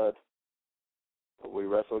and blood, but we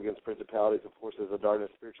wrestle against principalities and forces of darkness,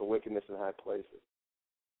 spiritual wickedness in high places.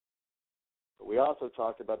 But we also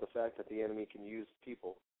talked about the fact that the enemy can use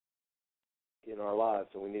people in our lives,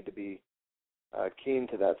 and we need to be keen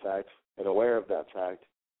to that fact and aware of that fact.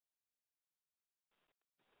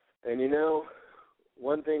 And you know,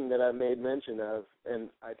 one thing that I made mention of, and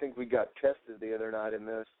I think we got tested the other night in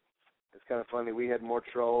this, it's kind of funny, we had more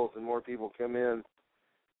trolls and more people come in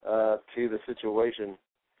to the situation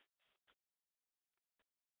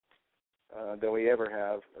than we ever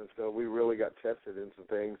have, and so we really got tested in some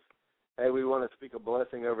things. Hey, we want to speak a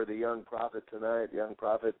blessing over the young prophet tonight. Young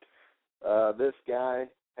prophet, this guy,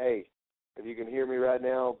 hey, if you can hear me right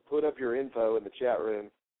now, put up your info in the chat room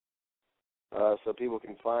so people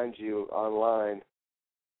can find you online.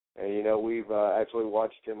 And, you know, we've actually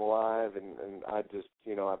watched him live, and I just,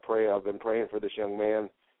 you know, I've been praying for this young man.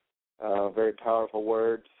 Very powerful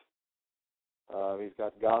words. He's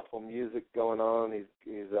got gospel music going on.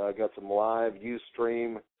 He's got some live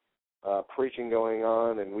Ustream preaching going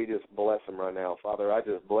on, and we just bless him right now. Father, I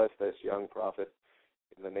just bless this young prophet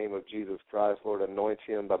in the name of Jesus Christ. Lord, anoint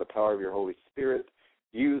him by the power of your Holy Spirit.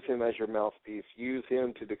 Use him as your mouthpiece. Use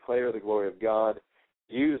him to declare the glory of God.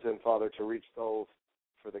 Use him, Father, to reach souls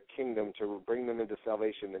for the kingdom, to bring them into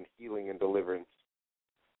salvation and healing and deliverance.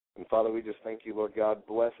 And, Father, we just thank you, Lord God.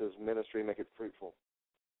 Bless his ministry. Make it fruitful.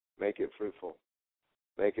 Make it fruitful.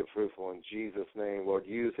 Make it fruitful in Jesus' name. Lord,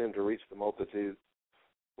 use him to reach the multitudes,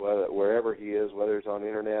 wherever he is, whether it's on the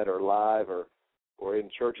internet or live or in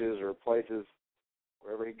churches or places,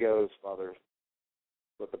 wherever he goes, Father,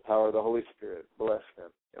 with the power of the Holy Spirit, bless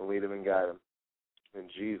him and lead him and guide him. In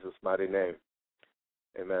Jesus' mighty name,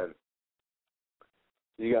 amen.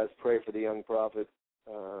 You guys pray for the young prophet.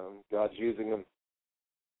 God's using him,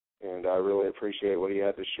 and I really appreciate what he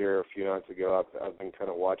had to share a few nights ago. I've been kind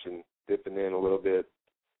of watching, dipping in a little bit,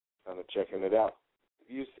 kind of checking it out.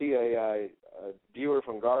 If you see a viewer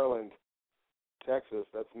from Garland, Texas,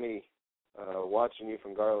 that's me, watching you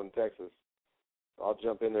from Garland, Texas. I'll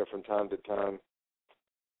jump in there from time to time,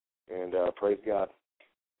 and praise God.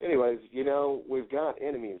 Anyways, you know, we've got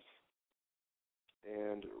enemies.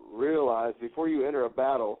 And realize before you enter a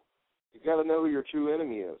battle, you've got to know who your true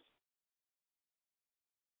enemy is.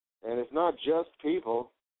 And it's not just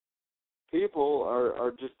people. People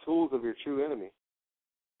are just tools of your true enemy.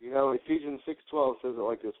 You know, Ephesians 6:12 says it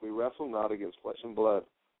like this: we wrestle not against flesh and blood,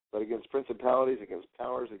 but against principalities, against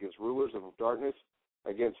powers, against rulers of darkness,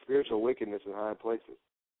 against spiritual wickedness in high places.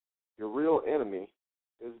 Your real enemy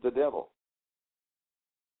is the devil.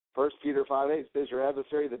 1 Peter 5:8 says, your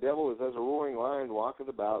adversary, the devil, is as a roaring lion, walketh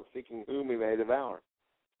about, seeking whom he may devour.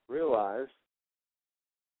 Realize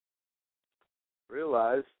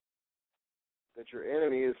that your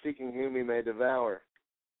enemy is seeking whom he may devour.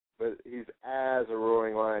 But he's as a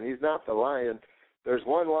roaring lion. He's not the lion. There's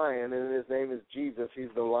one lion, and his name is Jesus.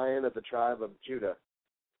 He's the Lion of the tribe of Judah.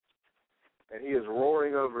 And he is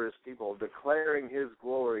roaring over his people, declaring his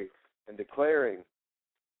glory and declaring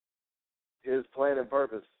his plan and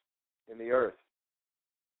purpose in the earth.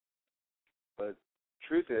 But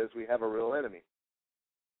truth is, we have a real enemy.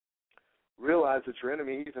 Realize that your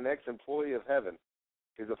enemy, he's an ex-employee of heaven.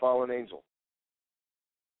 He's a fallen angel.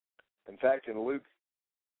 In fact, in Luke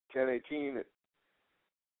 10:18, it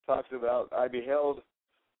talks about, I beheld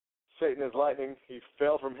Satan as lightning. He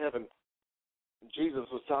fell from heaven. Jesus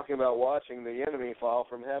was talking about watching the enemy fall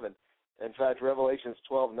from heaven. In fact, Revelations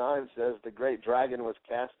 12:9 says the great dragon was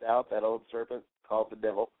cast out, that old serpent called the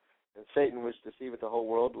devil, and Satan, which deceiveth the whole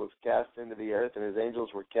world, was cast into the earth, and his angels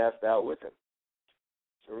were cast out with him.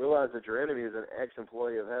 So realize that your enemy is an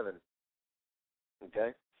ex-employee of heaven.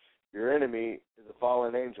 Okay? Your enemy is a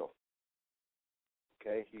fallen angel.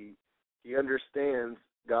 Okay? He understands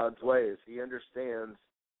God's ways. He understands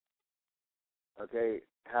okay,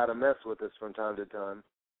 how to mess with us from time to time.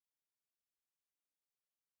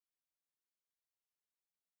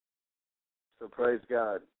 So praise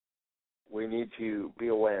God. We need to be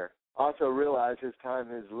aware. Also realize his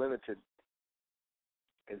time is limited.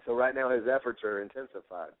 And so right now his efforts are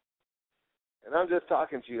intensified. And I'm just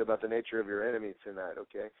talking to you about the nature of your enemy tonight,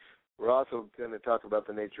 okay? We're also going to talk about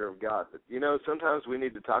the nature of God. But, you know, sometimes we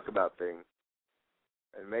need to talk about things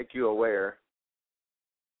and make you aware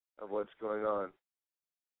of what's going on.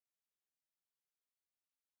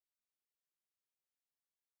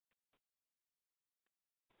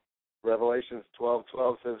 Revelations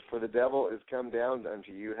 12:12 says, "For the devil is come down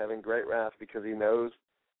unto you, having great wrath, because he knows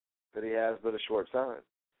that he has but a short time."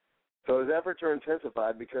 So his efforts are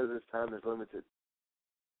intensified because his time is limited.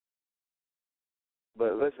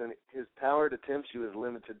 But listen, his power to tempt you is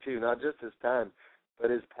limited too. Not just his time, but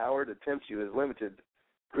his power to tempt you is limited.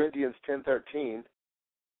 Corinthians 10:13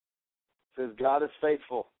 says, "God is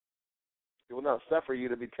faithful. He will not suffer you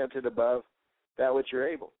to be tempted above that which you're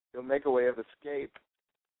able. He'll make a way of escape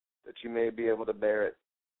that you may be able to bear it."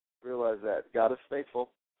 Realize that. God is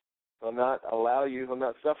faithful. He'll not allow you, he'll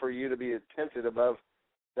not suffer you to be tempted above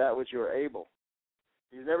that which you are able.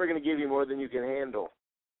 He's never going to give you more than you can handle.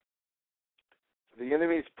 The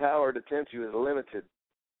enemy's power to tempt you is limited.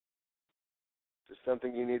 Just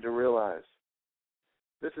something you need to realize.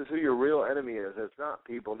 This is who your real enemy is. It's not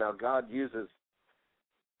people. Now, God uses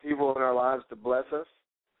people in our lives to bless us,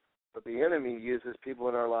 but the enemy uses people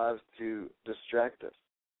in our lives to distract us.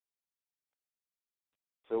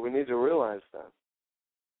 So we need to realize that.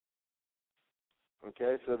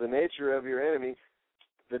 Okay, so the nature of your enemy,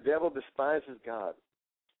 the devil despises God.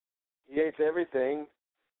 He hates everything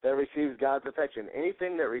that receives God's affection.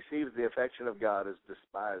 Anything that receives the affection of God is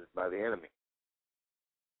despised by the enemy.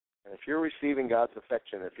 And if you're receiving God's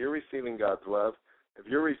affection, if you're receiving God's love, if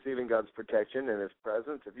you're receiving God's protection and his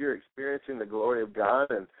presence, if you're experiencing the glory of God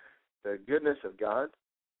and the goodness of God,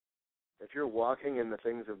 if you're walking in the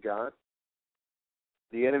things of God,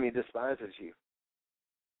 the enemy despises you.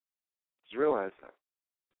 Just realize that.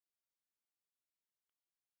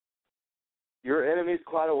 Your enemy is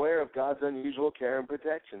quite aware of God's unusual care and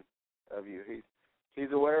protection of you.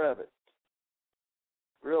 He's aware of it.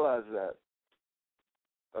 Realize that.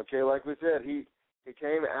 Okay, like we said, he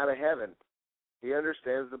came out of heaven. He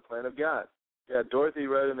understands the plan of God. Yeah, Dorothy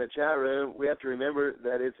wrote in the chat room, we have to remember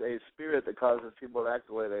that it's a spirit that causes people to act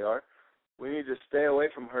the way they are. We need to stay away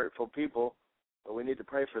from hurtful people, but we need to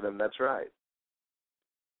pray for them. That's right.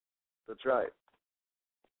 That's right.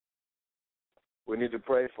 We need to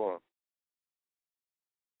pray for them.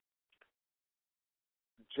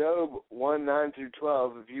 Job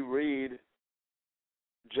 1:9-12, if you read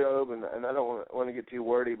Job, and I don't want to get too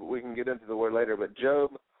wordy, but we can get into the word later, but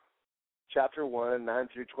Job chapter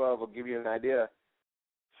 1:9-12 will give you an idea.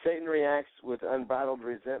 Satan reacts with unbridled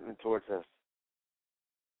resentment towards us.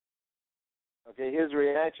 Okay, his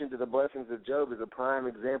reaction to the blessings of Job is a prime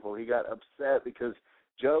example. He got upset because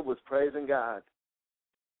Job was praising God.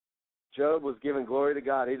 Job was giving glory to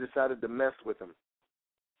God. He decided to mess with him.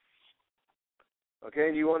 Okay,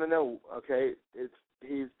 and you want to know, okay,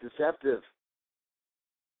 he's deceptive.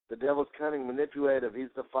 The devil's cunning, manipulative.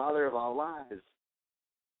 He's the father of all lies.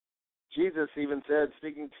 Jesus even said,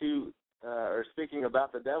 speaking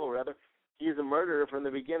about the devil, rather, he's a murderer from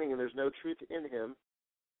the beginning, and there's no truth in him,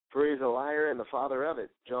 for he's a liar and the father of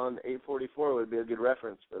it. John 8:44 would be a good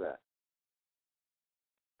reference for that.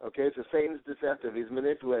 Okay, so Satan's deceptive. He's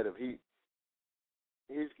manipulative. He's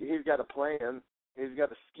got a plan. He's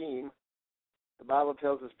got a scheme. The Bible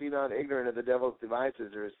tells us, be not ignorant of the devil's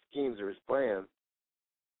devices or his schemes or his plans.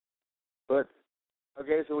 But,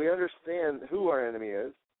 okay, so we understand who our enemy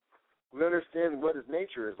is. We understand what his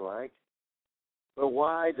nature is like. But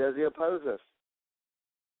why does he oppose us?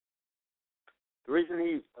 The reason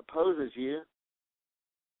he opposes you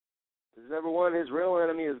is, number one, his real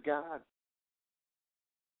enemy is God.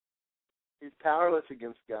 He's powerless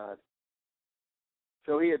against God.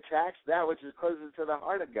 So he attacks that which is closest to the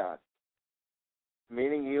heart of God,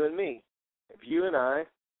 meaning you and me. If you and I,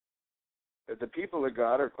 if the people of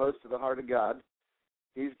God are close to the heart of God,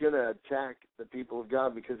 he's going to attack the people of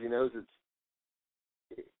God because he knows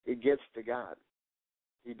it gets to God.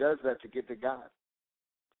 He does that to get to God.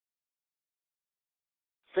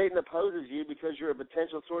 Satan opposes you because you're a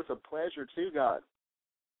potential source of pleasure to God.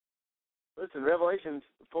 Listen, Revelation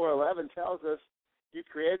 4:11 tells us you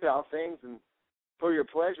created all things, and for your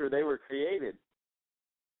pleasure they were created.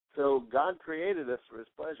 So God created us for his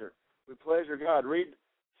pleasure. We pleasure God. Read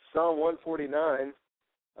Psalm 149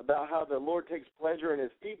 about how the Lord takes pleasure in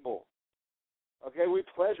his people. Okay, we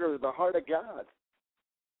pleasure the heart of God.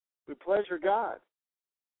 We pleasure God.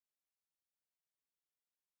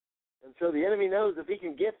 And so the enemy knows if he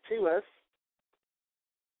can get to us,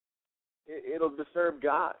 it'll disturb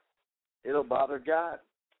God. It'll bother God.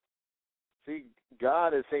 See,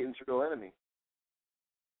 God is Satan's real enemy.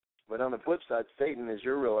 But on the flip side, Satan is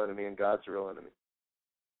your real enemy and God's real enemy.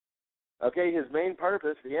 Okay, his main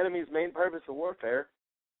purpose, the enemy's main purpose of warfare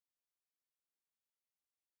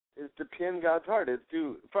is to pin God's heart. It's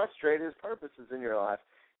to frustrate his purposes in your life.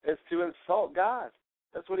 It's to insult God.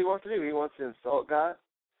 That's what he wants to do. He wants to insult God.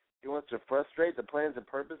 He wants to frustrate the plans and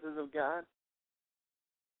purposes of God.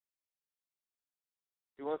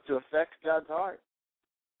 He wants to affect God's heart.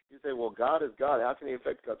 You say, well, God is God. How can he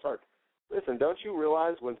affect God's heart? Listen, don't you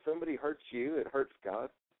realize when somebody hurts you, it hurts God?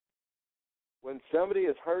 When somebody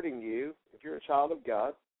is hurting you, if you're a child of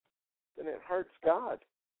God, then it hurts God.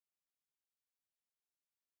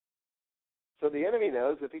 So the enemy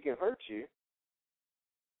knows if he can hurt you,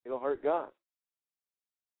 it'll hurt God.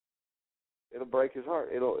 It'll break his heart.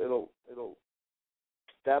 It'll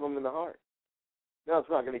stab him in the heart. No, it's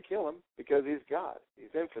not going to kill him because he's God.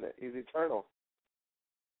 He's infinite. He's eternal.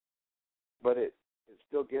 But it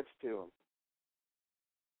still gets to him.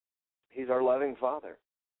 He's our loving Father.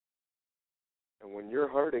 And when you're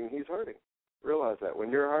hurting, he's hurting. Realize that.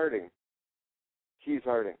 When you're hurting, he's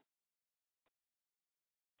hurting.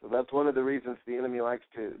 So that's one of the reasons the enemy likes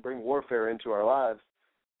to bring warfare into our lives,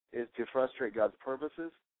 is to frustrate God's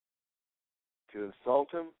purposes, to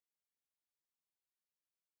insult him,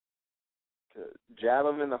 to jab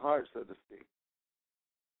him in the heart, so to speak.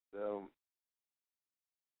 So,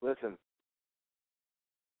 listen,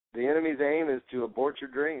 the enemy's aim is to abort your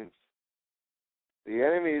dreams. The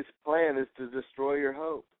enemy's plan is to destroy your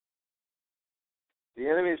hope. The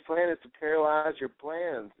enemy's plan is to paralyze your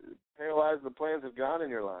plans, paralyze the plans of God in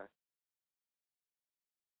your life.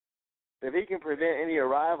 If he can prevent any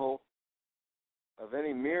arrival of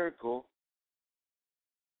any miracle,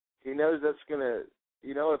 he knows that's going to,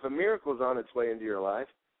 if a miracle is on its way into your life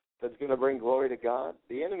that's going to bring glory to God,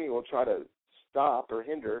 the enemy will try to stop or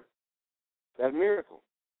hinder that miracle.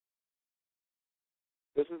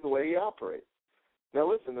 This is the way he operates. Now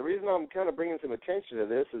listen, the reason I'm kind of bringing some attention to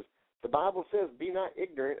this is the Bible says, be not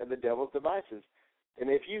ignorant of the devil's devices. And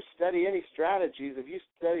if you study any strategies, if you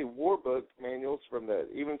study war book manuals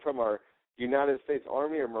even from our United States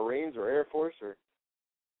Army or Marines or Air Force, or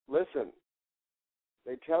listen,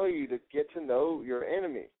 they tell you to get to know your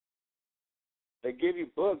enemy. They give you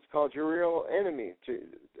books called Your Real Enemy.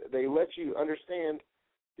 They let you understand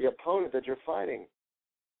the opponent that you're fighting.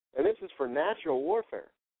 And this is for natural warfare.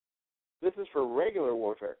 This is for regular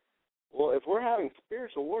warfare. Well, if we're having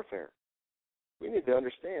spiritual warfare, we need to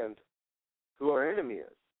understand who our enemy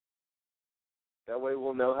is. That way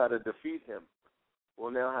we'll know how to defeat him.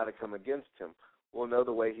 We'll know how to come against him. We'll know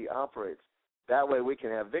the way he operates. That way we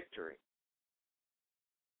can have victory.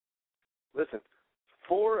 Listen,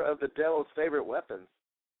 4 of the devil's favorite weapons,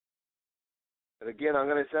 and again, I'm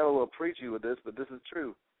going to sound a little preachy with this, but this is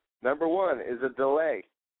true. Number 1 is a delay.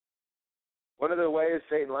 One of the ways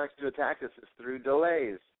Satan likes to attack us is through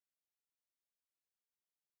delays.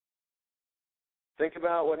 Think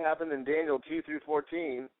about what happened in Daniel 2 through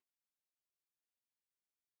 14.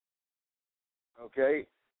 Okay,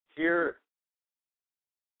 here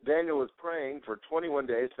Daniel was praying for 21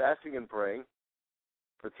 days, fasting and praying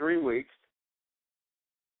for 3 weeks.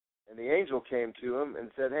 And the angel came to him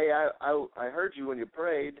and said, hey, I heard you when you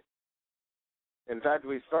prayed. In fact,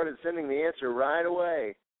 we started sending the answer right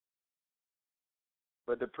away.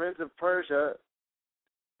 But the prince of Persia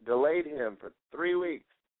delayed him for 3 weeks,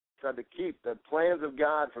 tried to keep the plans of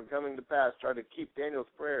God from coming to pass, tried to keep Daniel's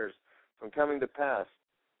prayers from coming to pass.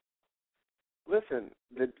 Listen,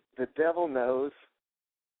 the devil knows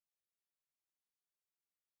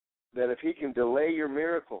that if he can delay your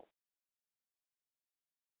miracle,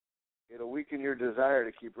 it'll weaken your desire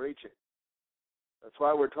to keep reaching. That's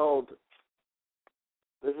why we're told,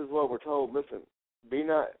 this is what we're told, listen,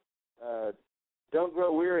 don't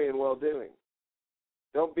grow weary in well-doing.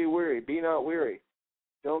 Don't be weary. Be not weary.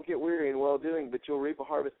 Don't get weary in well-doing, but you'll reap a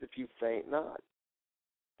harvest if you faint not.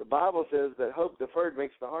 The Bible says that hope deferred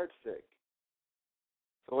makes the heart sick.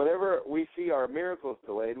 So whenever we see our miracles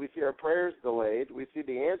delayed, we see our prayers delayed, we see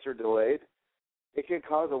the answer delayed, it can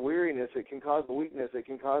cause a weariness, it can cause a weakness, it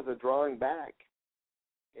can cause a drawing back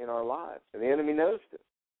in our lives. And the enemy knows this.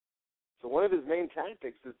 So one of his main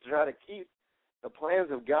tactics is to try to keep the plans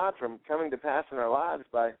of God from coming to pass in our lives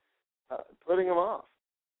by putting them off.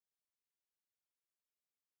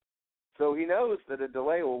 So he knows that a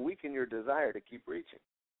delay will weaken your desire to keep reaching.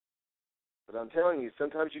 But I'm telling you,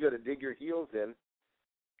 sometimes you got to dig your heels in,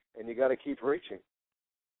 and you got to keep reaching.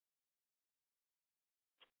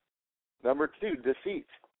 Number 2, deceit.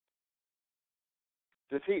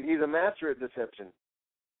 Deceit. He's a master at deception.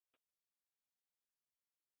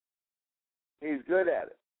 He's good at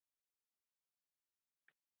it.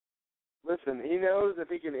 Listen, he knows if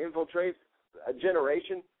he can infiltrate a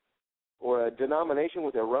generation or a denomination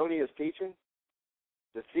with erroneous teaching,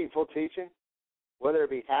 deceitful teaching, whether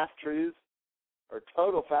it be half-truths or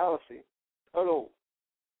total fallacy, total,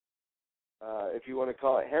 if you want to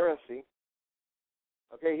call it heresy.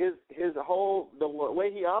 Okay, his whole, the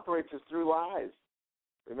way he operates is through lies.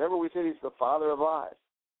 Remember, we said he's the father of lies.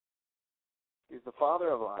 He's the father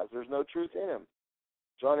of lies. There's no truth in him.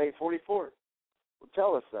 John 8:44 will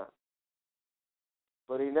tell us that.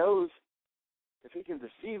 But he knows if he can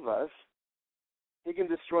deceive us, he can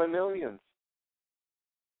destroy millions.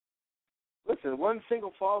 Listen, one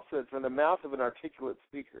single falsehood from the mouth of an articulate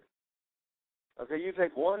speaker. Okay, you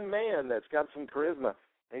take one man that's got some charisma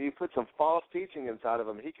and you put some false teaching inside of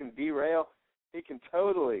him, he can derail, he can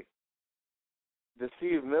totally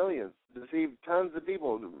deceive millions, deceive tons of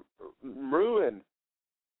people, ruin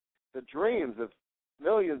the dreams of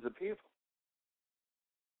millions of people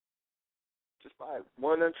just by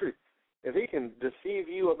one untruth. If he can deceive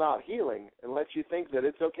you about healing and let you think that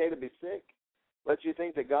it's okay to be sick, let you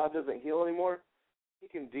think that God doesn't heal anymore, he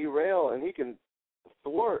can derail and he can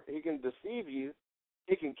thwart, he can deceive you,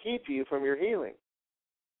 he can keep you from your healing.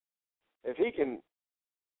 If he can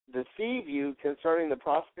deceive you concerning the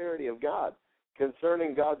prosperity of God,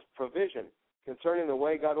 concerning God's provision, concerning the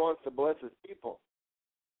way God wants to bless his people,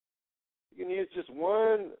 you can use just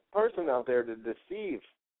one person out there to deceive,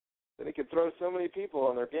 that he can throw so many people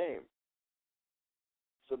on their game.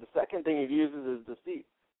 So the second thing he uses is deceit.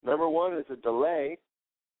 Number 1 is a delay.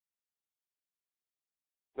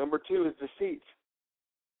 Number 2 is deceit.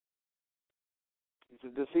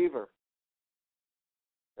 He's a deceiver.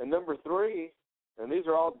 And number 3, and these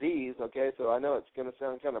are all D's, okay, so I know it's going to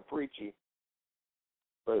sound kind of preachy,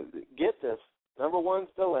 but get this. Number 1 is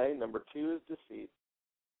delay. Number 2 is deceit.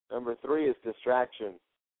 Number 3 is distraction.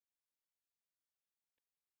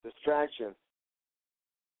 Distraction.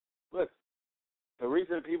 Look, the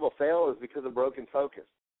reason people fail is because of broken focus.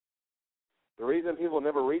 The reason people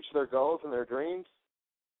never reach their goals and their dreams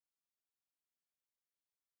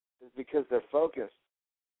is because they're focused.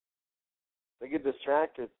 They get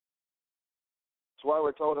distracted. That's why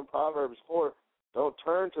we're told in Proverbs 4, don't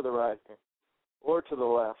turn to the right or to the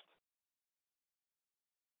left.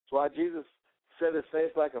 That's why Jesus set his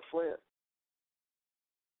face like a flint.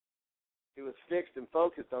 He was fixed and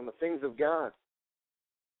focused on the things of God.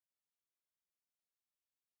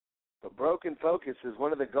 But broken focus is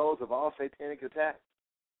one of the goals of all satanic attacks.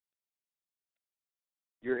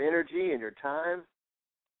 Your energy and your time,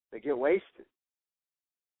 they get wasted.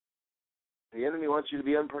 The enemy wants you to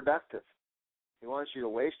be unproductive. He wants you to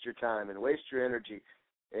waste your time and waste your energy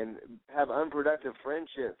and have unproductive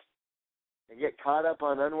friendships and get caught up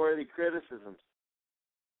on unworthy criticisms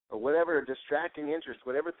or whatever distracting interest,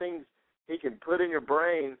 whatever things he can put in your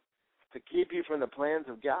brain to keep you from the plans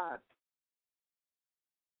of God.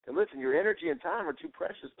 And listen, your energy and time are too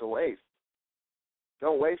precious to waste.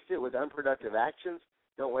 Don't waste it with unproductive actions.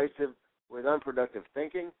 Don't waste it with unproductive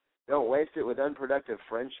thinking. Don't waste it with unproductive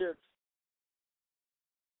friendships.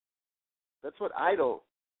 That's what idle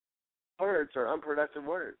words are, unproductive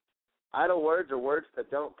words. Idle words are words that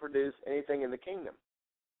don't produce anything in the kingdom.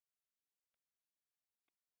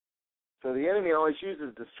 So the enemy always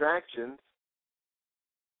uses distractions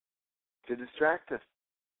to distract us,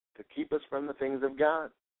 to keep us from the things of God.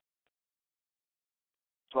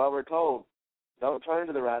 That's why we're told, don't turn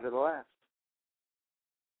to the right or the left.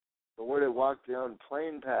 But we're to walk down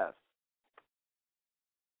plain paths.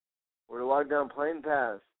 We're to walk down plain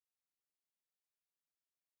paths.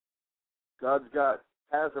 God's got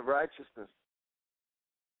paths of righteousness.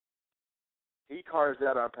 He carves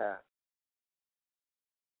out our path.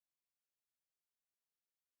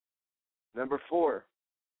 Number 4.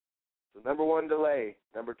 So number 1, delay.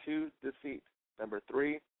 Number 2, deceit. Number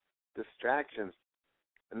 3, distractions.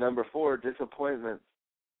 And number 4, disappointments.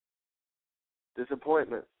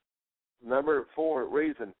 Disappointments. Number 4,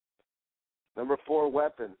 reason. Number 4,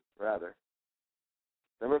 weapon, rather.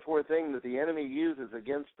 Number 4 thing that the enemy uses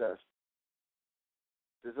against us.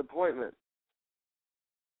 Disappointment.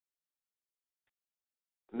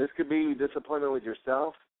 And this could be disappointment with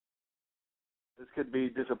yourself. This could be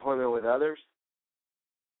disappointment with others.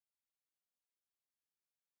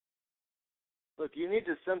 Look, you need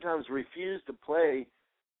to sometimes refuse to play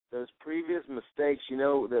those previous mistakes,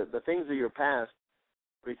 the things of your past.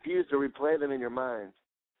 Refuse to replay them in your mind.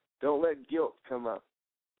 Don't let guilt come up.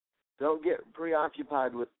 Don't get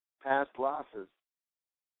preoccupied with past losses.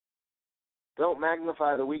 Don't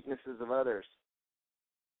magnify the weaknesses of others.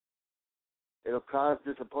 It'll cause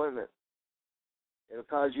disappointment. It'll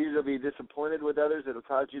cause you to be disappointed with others. It'll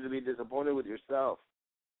cause you to be disappointed with yourself.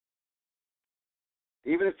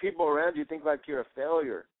 Even if people around you think like you're a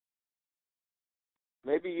failure,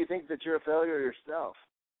 maybe you think that you're a failure yourself.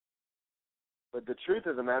 But the truth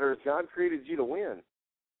of the matter is God created you to win.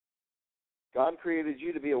 God created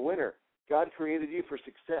you to be a winner. God created you for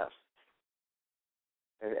success.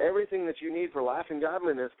 And everything that you need for life and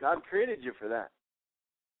godliness, God created you for that.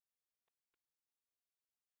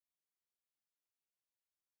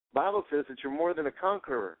 The Bible says that you're more than a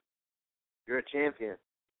conqueror. You're a champion.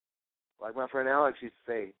 Like my friend Alex used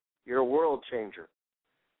to say, you're a world changer.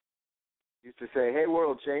 He used to say, hey,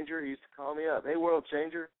 world changer. He used to call me up. Hey, world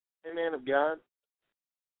changer. Hey, man of God.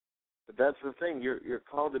 But that's the thing. You're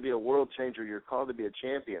called to be a world changer. You're called to be a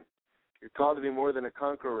champion. You're called to be more than a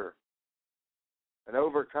conqueror, an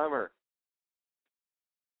overcomer.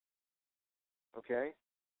 Okay?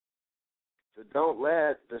 So don't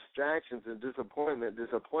let distractions and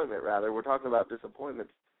disappointment rather, we're talking about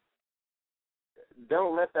disappointments.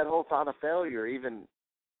 Don't let that whole thought of failure even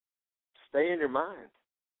stay in your mind.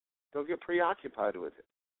 Don't get preoccupied with it.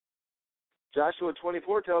 Joshua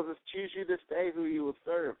 24 tells us, choose you this day who you will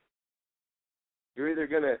serve. You're either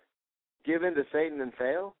going to give in to Satan and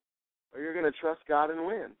fail, or you're going to trust God and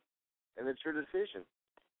win. And it's your decision.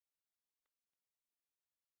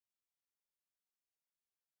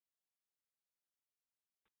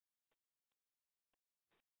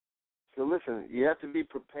 So listen, you have to be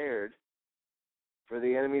prepared for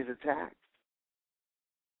the enemy's attacks.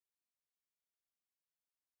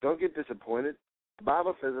 Don't get disappointed. The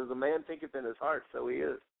Bible says, as a man thinketh in his heart, so he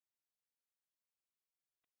is.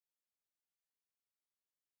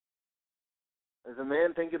 As a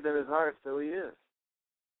man thinketh in his heart, so he is.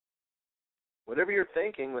 Whatever you're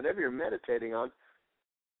thinking, whatever you're meditating on,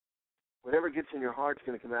 whatever gets in your heart is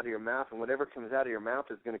going to come out of your mouth, and whatever comes out of your mouth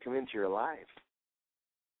is going to come into your life.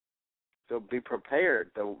 So be prepared.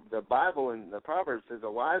 The Bible and the Proverbs says,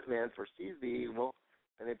 a wise man foresees the evil,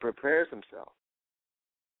 and he prepares himself.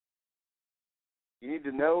 You need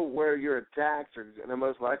to know where your attacks are going to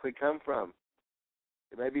most likely come from.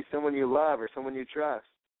 It may be someone you love or someone you trust.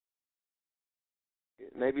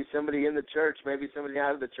 It may be somebody in the church, maybe somebody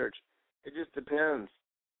out of the church. It just depends.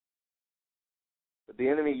 But the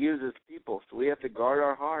enemy uses people, so we have to guard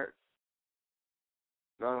our hearts.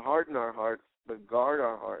 Not harden our hearts, but guard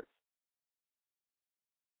our hearts.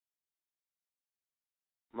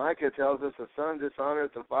 Micah tells us, a son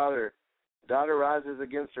dishonoreth the father, a daughter rises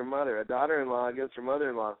against her mother, a daughter-in-law against her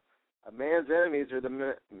mother-in-law. A man's enemies are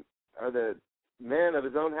the men of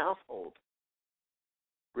his own household.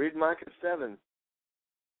 Read Micah 7,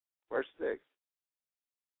 verse 6.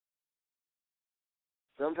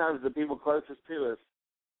 Sometimes the people closest to us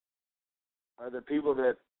are the people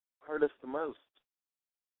that hurt us the most.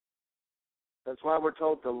 That's why we're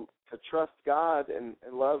told to trust God and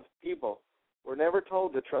love people. We're never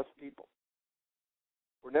told to trust people.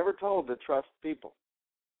 We're never told to trust people.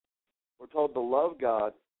 We're told to love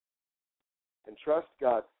God and trust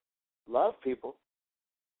God. Love people,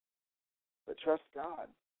 but trust God.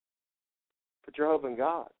 Put your hope in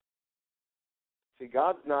God. See,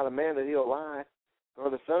 God's not a man that he'll lie,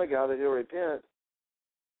 nor the Son of God that he'll repent.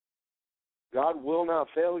 God will not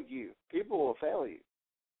fail you. People will fail you.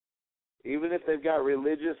 Even if they've got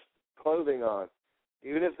religious clothing on,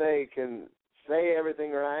 even if they can say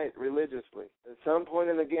everything right religiously, at some point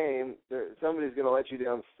in the game, somebody's going to let you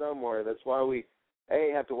down somewhere. That's why we,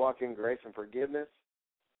 A, have to walk in grace and forgiveness,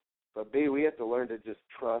 but B, we have to learn to just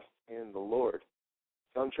trust in the Lord.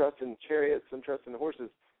 Some trust in chariots, some trust in horses,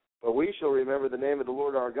 but we shall remember the name of the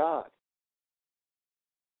Lord our God.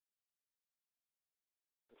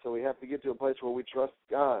 So we have to get to a place where we trust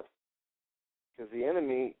God, because the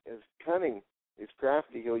enemy is cunning. He's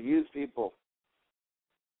crafty. He'll use people.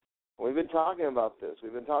 We've been talking about this.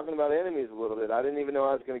 We've been talking about enemies a little bit. I didn't even know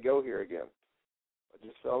I was going to go here again. I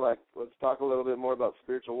just felt like let's talk a little bit more about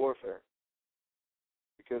spiritual warfare,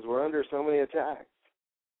 because we're under so many attacks.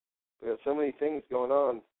 We have so many things going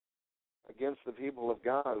on against the people of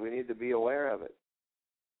God. We need to be aware of it.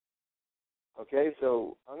 Okay,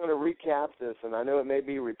 so I'm going to recap this, and I know it may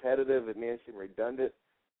be repetitive, it may seem redundant,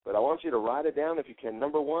 but I want you to write it down if you can.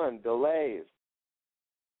 Number one, delays.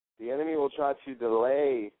 The enemy will try to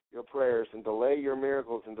delay your prayers and delay your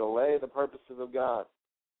miracles and delay the purposes of God.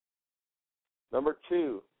 Number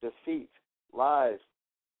two, deceit, lies,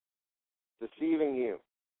 deceiving you.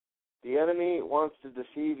 The enemy wants to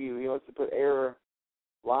deceive you. He wants to put error,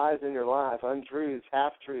 lies in your life, untruths,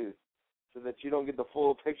 half-truths, so that you don't get the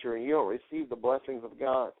full picture and you don't receive the blessings of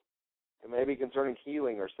God. It may be concerning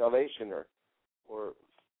healing or salvation or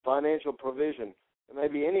financial provision. It may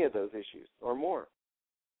be any of those issues or more.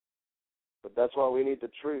 But that's why we need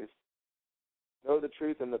the truth. Know the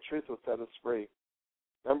truth, and the truth will set us free.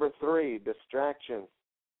 Number 3, distractions.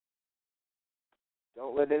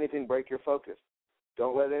 Don't let anything break your focus.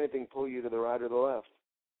 Don't let anything pull you to the right or the left.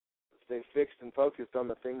 Stay fixed and focused on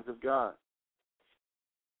the things of God.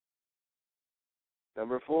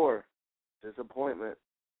 Number 4, disappointment.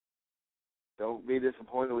 Don't be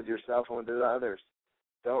disappointed with yourself and with others.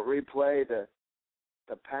 Don't replay the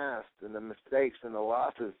past and the mistakes and the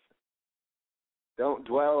losses. Don't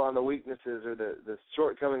dwell on the weaknesses or the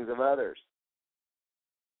shortcomings of others.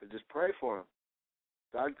 But just pray for them.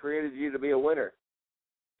 God created you to be a winner.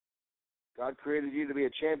 God created you to be a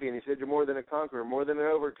champion. He said you're more than a conqueror, more than an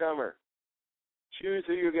overcomer. Choose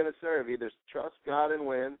who you're going to serve. Either trust God and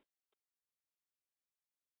win,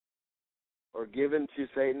 or give in to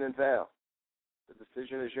Satan and fail. The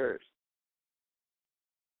decision is yours.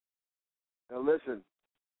 Now listen,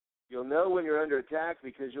 you'll know when you're under attack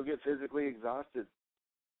because you'll get physically exhausted.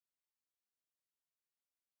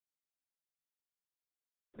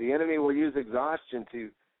 The enemy will use exhaustion to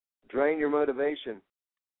drain your motivation.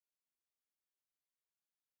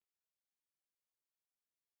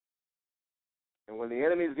 And when the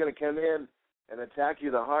enemy is going to come in and attack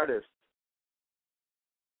you the hardest,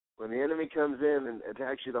 when the enemy comes in and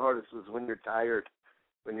attacks you the hardest is when you're tired,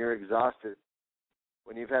 when you're exhausted,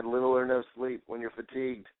 when you've had little or no sleep, when you're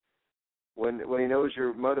fatigued, when he knows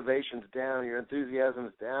your motivation's down, your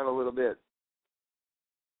enthusiasm's down a little bit.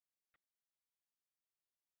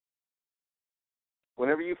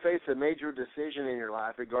 Whenever you face a major decision in your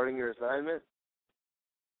life regarding your assignment,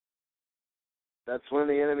 that's when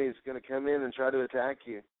the enemy is going to come in and try to attack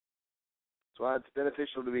you. That's why it's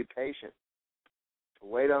beneficial to be patient, to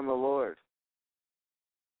wait on the Lord.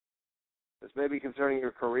 This may be concerning your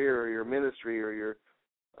career or your ministry or your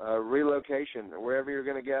relocation or wherever you're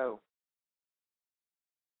going to go.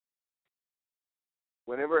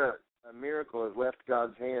 Whenever a miracle has left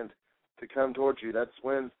God's hand to come towards you, that's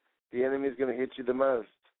when the enemy is going to hit you the most.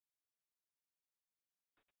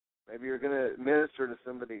 Maybe you're going to minister to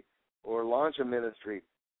somebody or launch a ministry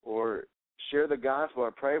or share the gospel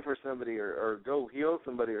or pray for somebody or go heal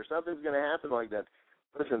somebody or something's going to happen like that.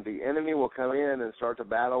 Listen, the enemy will come in and start to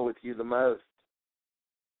battle with you the most.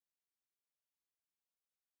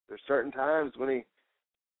 There's certain times when he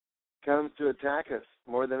comes to attack us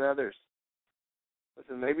more than others.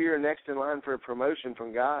 Listen, maybe you're next in line for a promotion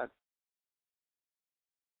from God.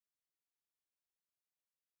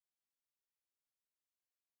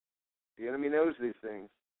 The enemy knows these things.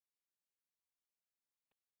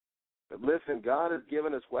 But listen, God has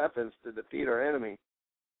given us weapons to defeat our enemy.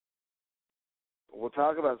 We'll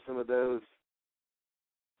talk about some of those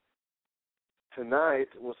tonight.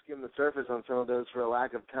 We'll skim the surface on some of those for a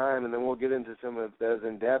lack of time, and then we'll get into some of those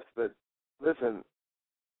in depth. But listen,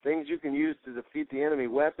 things you can use to defeat the enemy,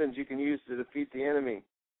 weapons you can use to defeat the enemy.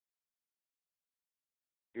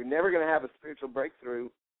 You're never going to have a spiritual breakthrough.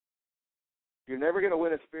 You're never going to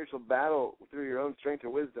win a spiritual battle through your own strength or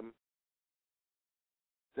wisdom.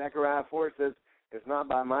 Zechariah 4 says, it's not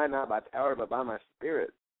by might, not by power, but by my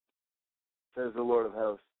spirit, says the Lord of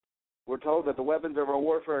hosts. We're told that the weapons of our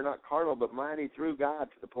warfare are not carnal, but mighty through God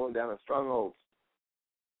to the pulling down of strongholds.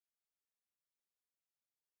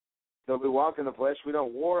 Though we walk in the flesh, we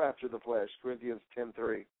don't war after the flesh, Corinthians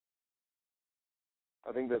 10:3.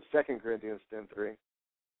 I think that's 2 Corinthians 10:3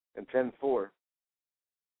 and 10:4.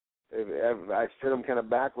 I said them kind of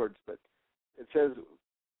backwards, but it says,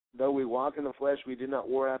 though we walk in the flesh, we do not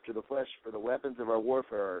war after the flesh, for the weapons of our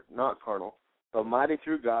warfare are not carnal, but mighty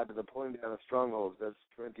through God to the pulling down of strongholds. That's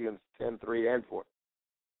Corinthians 10:3 and 4.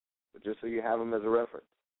 But just so you have them as a reference.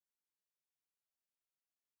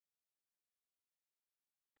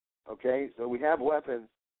 Okay, so we have weapons.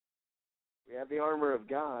 We have the armor of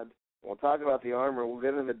God. We'll talk about the armor. We'll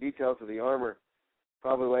get into the details of the armor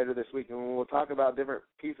probably later this week, and we'll talk about different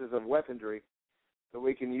pieces of weaponry that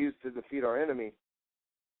we can use to defeat our enemy.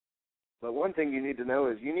 But one thing you need to know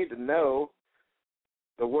is you need to know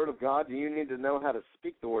the Word of God, and you need to know how to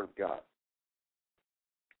speak the Word of God.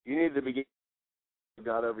 You need to begin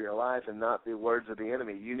God over your life and not the words of the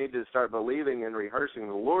enemy. You need to start believing and rehearsing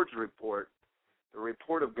the Lord's report, the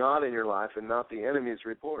report of God in your life, and not the enemy's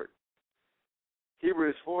report.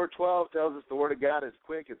 Hebrews 4:12 tells us the Word of God is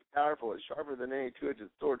quick, it's powerful, it's sharper than any two-edged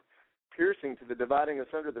sword, piercing to the dividing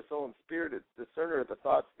asunder the soul and spirit, it's discerner of the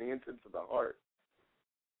thoughts and the intents of the heart.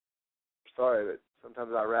 Sorry, but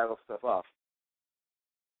sometimes I rattle stuff off.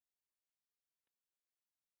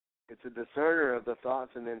 It's a discerner of the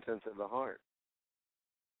thoughts and intents of the heart.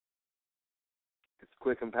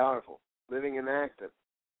 quick and powerful. Living and active.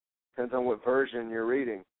 Depends on what version you're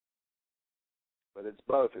reading. But it's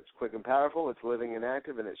both. It's quick and powerful, it's living and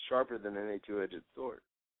active, and it's sharper than any two-edged sword.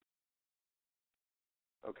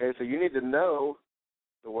 Okay, so you need to know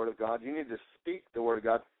the Word of God. You need to speak the Word of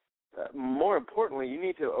God. More importantly, you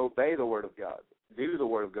need to obey the Word of God. Do the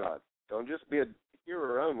Word of God. Don't just be a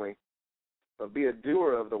hearer only, but be a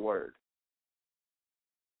doer of the Word.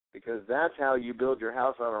 Because that's how you build your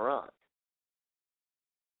house on a rock.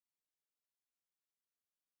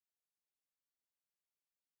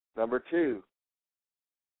 Number 2,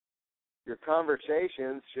 your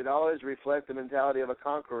conversations should always reflect the mentality of a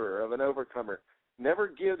conqueror, of an overcomer. Never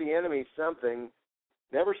give the enemy something.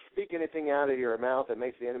 Never speak anything out of your mouth that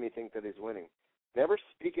makes the enemy think that he's winning. Never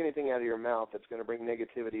speak anything out of your mouth that's going to bring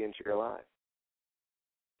negativity into your life.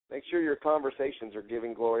 Make sure your conversations are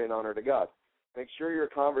giving glory and honor to God. Make sure your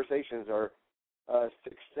conversations are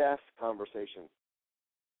success conversations,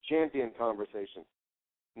 champion conversations.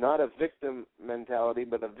 Not a victim mentality,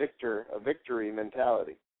 but a victory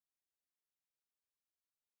mentality.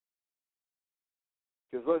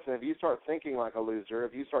 Because listen, if you start thinking like a loser,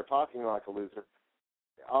 if you start talking like a loser,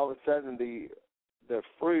 all of a sudden the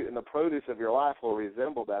fruit and the produce of your life will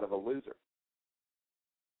resemble that of a loser.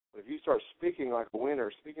 But if you start speaking like a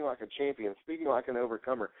winner, speaking like a champion, speaking like an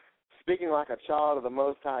overcomer, speaking like a child of the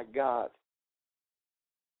Most High God,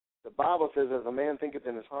 the Bible says, as a man thinketh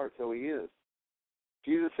in his heart, so he is.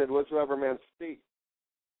 Jesus said, whatsoever man speak.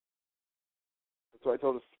 That's why I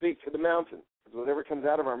told us, speak to the mountain. Because whatever comes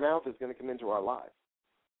out of our mouth is going to come into our life.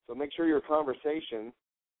 So make sure your conversation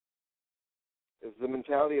is the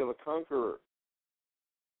mentality of a conqueror.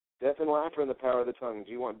 Death and life are in the power of the tongue.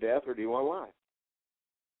 Do you want death or do you want life?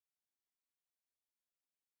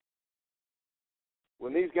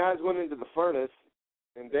 When these guys went into the furnace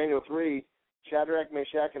in Daniel 3, Shadrach,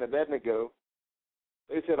 Meshach, and Abednego,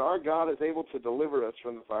 they said, our God is able to deliver us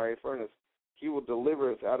from the fiery furnace. He will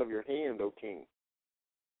deliver us out of your hand, O king.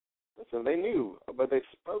 Listen, they knew, but they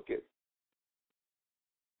spoke it.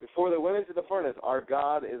 Before they went into the furnace, our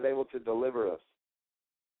God is able to deliver us.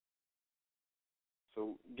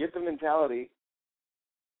 So get the mentality,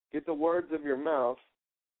 get the words of your mouth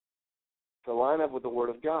to line up with the Word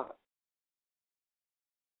of God.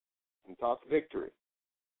 And talk victory.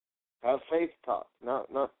 Have faith talk, not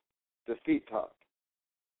defeat talk.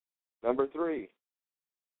 Number 3,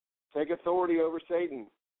 take authority over Satan.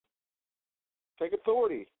 Take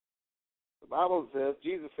authority. The Bible says,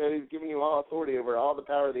 Jesus said he's given you all authority over all the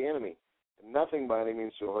power of the enemy, and nothing by any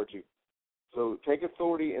means shall hurt you. So take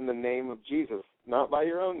authority in the name of Jesus, not by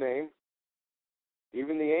your own name.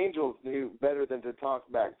 Even the angels knew better than to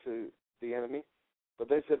talk back to the enemy, but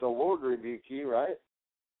they said, the Lord rebuke you, right?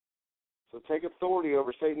 So take authority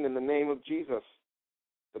over Satan in the name of Jesus.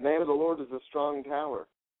 The name of the Lord is a strong tower.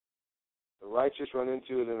 The righteous run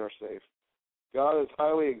into it and are safe. God has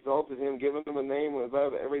highly exalted him, given him a name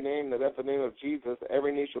above every name, that at the name of Jesus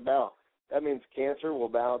every knee shall bow. That means cancer will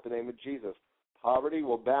bow at the name of Jesus. Poverty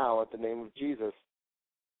will bow at the name of Jesus.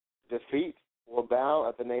 Defeat will bow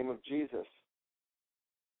at the name of Jesus.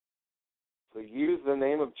 So use the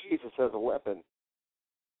name of Jesus as a weapon.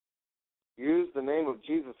 Use the name of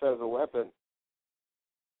Jesus as a weapon.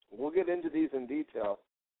 We'll get into these in detail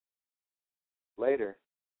later.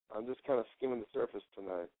 I'm just kind of skimming the surface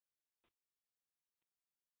tonight.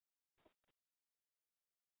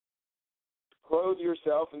 Clothe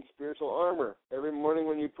yourself in spiritual armor every morning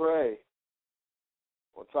when you pray.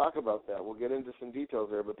 We'll talk about that. We'll get into some details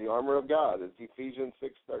there, but the armor of God is Ephesians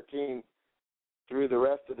 6:13 through the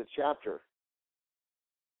rest of the chapter.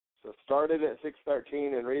 So start it at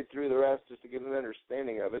 6:13 and read through the rest just to get an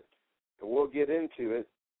understanding of it. And we'll get into it.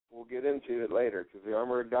 We'll get into it later, because the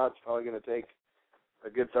armor of God's probably going to take a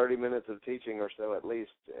good 30 minutes of teaching or so at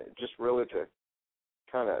least, just really to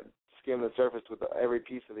kind of skim the surface with every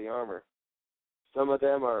piece of the armor. Some of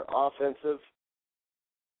them are offensive.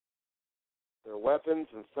 They're weapons,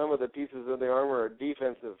 and some of the pieces of the armor are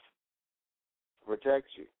defensive to protect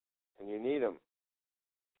you, and you need them.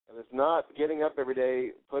 And it's not getting up every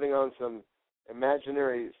day, putting on some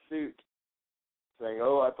imaginary suit, saying,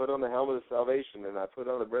 oh, I put on the helmet of salvation and I put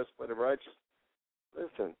on the breastplate of righteousness.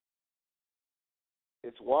 Listen,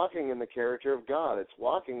 it's walking in the character of God. It's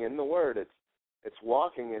walking in the Word. It's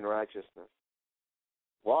walking in righteousness.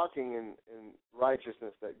 Walking in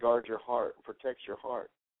righteousness that guards your heart, protects your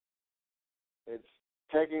heart. It's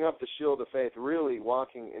taking up the shield of faith, really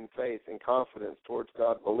walking in faith and confidence towards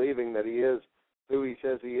God, believing that he is who he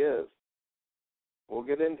says he is. We'll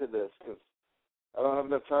get into this because I don't have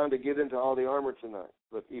enough time to get into all the armor tonight.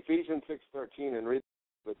 But Ephesians 6:13 and read.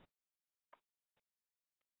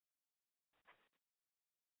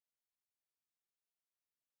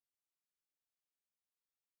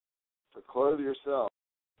 Clothe yourself.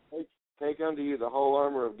 Take unto you the whole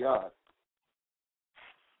armor of God.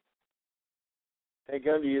 Take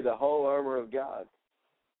unto you the whole armor of God.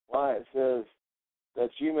 Why? It says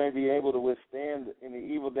that you may be able to withstand in the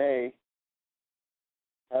evil day,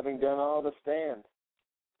 having done all to stand.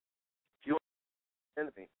 If you want to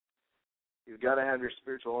enemy, you've got to have your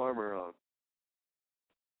spiritual armor on.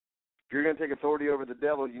 If you're going to take authority over the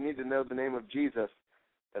devil, you need to know the name of Jesus.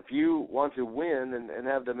 If you want to win and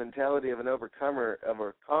have the mentality of an overcomer, of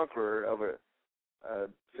a conqueror, of a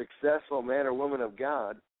successful man or woman of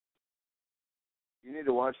God, you need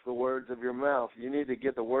to watch the words of your mouth. You need to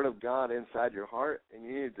get the word of God inside your heart, and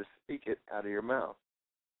you need to speak it out of your mouth.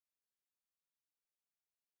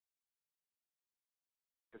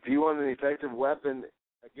 If you want an effective weapon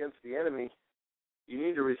against the enemy, you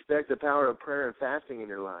need to respect the power of prayer and fasting in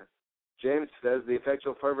your life. James says, the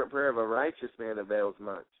effectual fervent prayer of a righteous man avails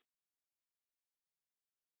much.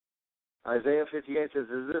 Isaiah 58 says,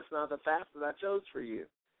 is this not the fast that I chose for you?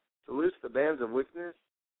 To loose the bands of wickedness,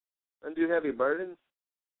 undo heavy burdens,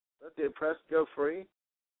 let the oppressed go free,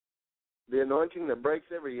 the anointing that breaks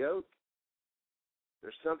every yoke.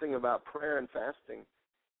 There's something about prayer and fasting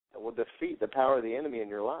that will defeat the power of the enemy in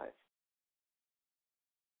your life.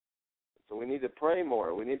 So we need to pray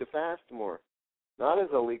more. We need to fast more. Not as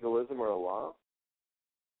a legalism or a law,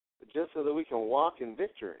 but just so that we can walk in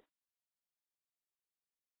victory.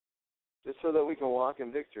 Just so that we can walk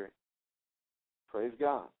in victory. Praise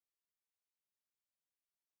God.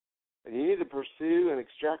 And you need to pursue and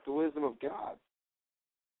extract the wisdom of God.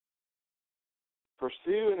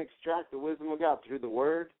 Pursue and extract the wisdom of God through the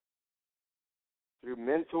Word, through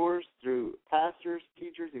mentors, through pastors,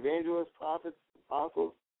 teachers, evangelists, prophets,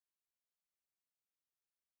 apostles,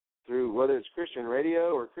 through whether it's Christian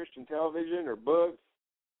radio or Christian television or books,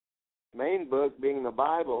 main book being the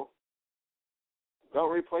Bible.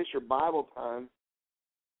 Don't replace your Bible time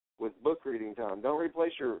with book reading time. Don't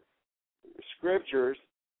replace your scriptures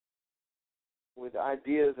with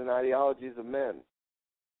ideas and ideologies of men.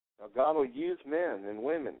 Now, God will use men and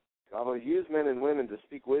women. God will use men and women to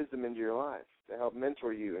speak wisdom into your life, to help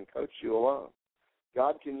mentor you and coach you along.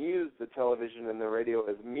 God can use the television and the radio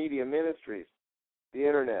as media ministries, the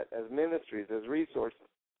internet as ministries, as resources,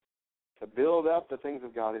 to build up the things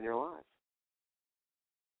of God in your life.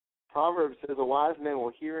 Proverbs says, a wise man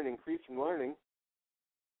will hear and increase in learning,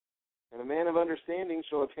 and a man of understanding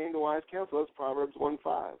shall attain to wise counsel. That's Proverbs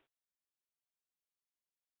 1:5.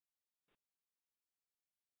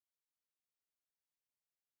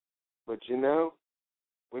 But you know,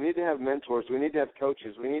 we need to have mentors. We need to have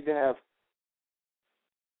coaches. We need to have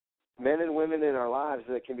men and women in our lives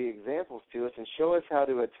that can be examples to us and show us how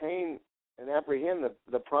to attain and apprehend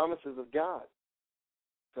the promises of God.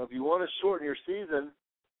 So if you want to shorten your season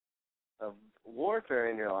of warfare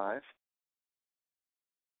in your life,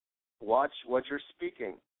 watch what you're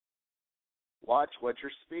speaking. Watch what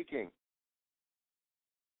you're speaking.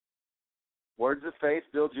 Words of faith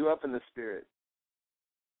build you up in the Spirit.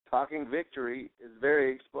 Talking victory is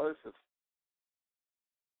very explosive.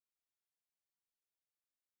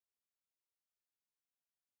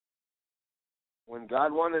 When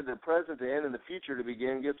God wanted the present to end and the future to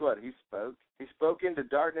begin, guess what? He spoke. He spoke into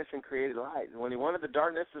darkness and created light. And when he wanted the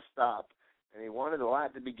darkness to stop, and he wanted the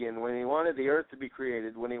light to begin, when he wanted the earth to be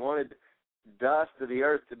created, when he wanted dust of the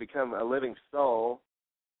earth to become a living soul,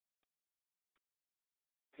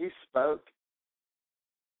 he spoke.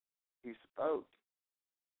 He spoke.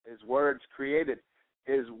 His words created.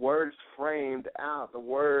 His words framed out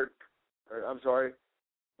the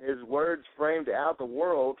his words framed out the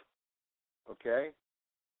world, okay?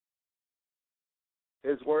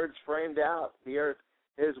 His words framed out the earth.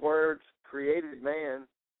 His words created man.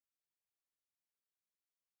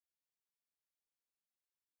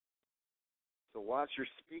 So watch your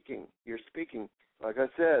speaking. You're speaking. Like I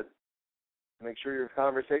said, make sure your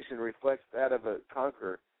conversation reflects that of a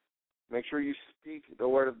conqueror. Make sure you speak the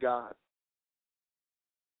word of God.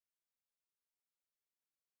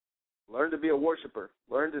 Learn to be a worshiper.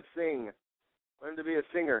 Learn to sing. Learn to be a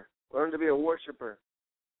singer. Learn to be a worshiper.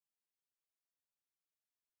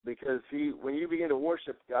 Because when you begin to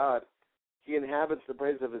worship God, he inhabits the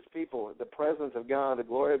praise of his people. The presence of God, the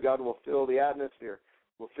glory of God will fill the atmosphere,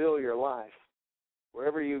 will fill your life.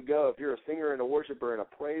 Wherever you go, if you're a singer and a worshiper and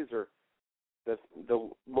a praiser, the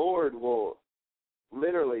Lord will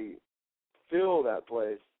literally fill that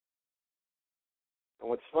place. And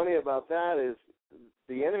what's funny about that is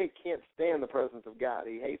the enemy can't stand the presence of God.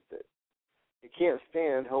 He hates it. He can't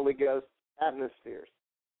stand Holy Ghost atmospheres.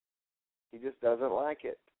 He just doesn't like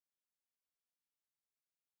it.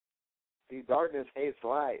 See, darkness hates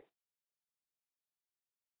light.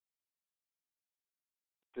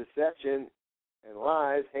 Deception and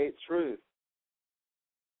lies hate truth.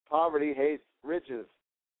 Poverty hates riches.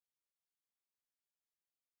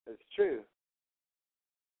 It's true.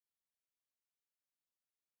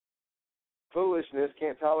 Foolishness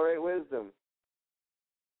can't tolerate wisdom.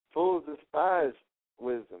 Fools despise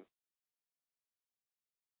wisdom.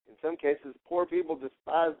 In some cases, poor people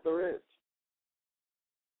despise the rich.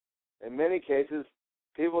 In many cases,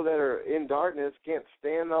 people that are in darkness can't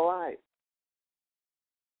stand the light.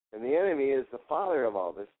 And the enemy is the father of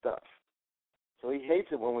all this stuff. So he hates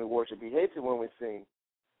it when we worship. He hates it when we sing.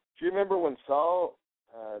 Do you remember when Saul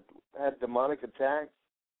had demonic attacks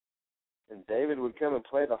and David would come and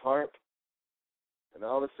play the harp and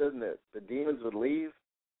all of a sudden the demons would leave?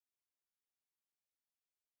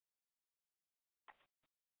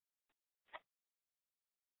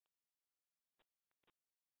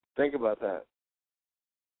 Think about that.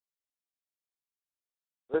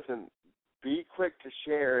 Listen, be quick to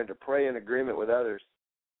share and to pray in agreement with others.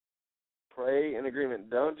 Pray in agreement.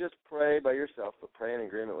 Don't just pray by yourself, but pray in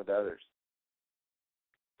agreement with others.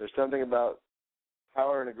 There's something about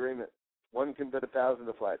power and agreement. One can put 1,000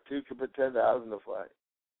 to flight. Two can put 10,000 to flight.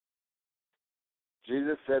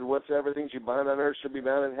 Jesus said, whatsoever things you bind on earth shall be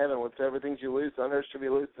bound in heaven. Whatsoever things you loose on earth shall be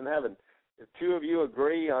loosed in heaven. If two of you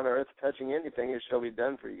agree on earth touching anything, it shall be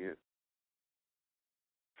done for you.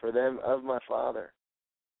 For them of my Father,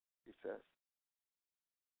 he says.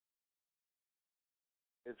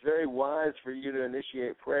 It's very wise for you to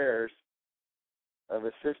initiate prayers of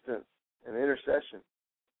assistance and intercession.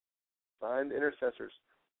 Find intercessors.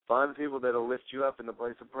 Find people that will lift you up in the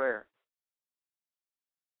place of prayer.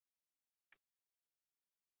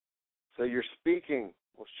 So your speaking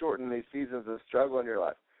will shorten these seasons of struggle in your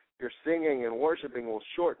life. Your singing and worshiping will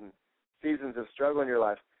shorten seasons of struggle in your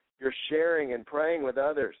life. Your sharing and praying with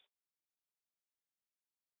others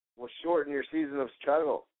will shorten your season of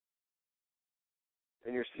struggle.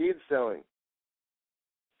 And your seed sowing.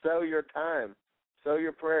 Sow your time. Sow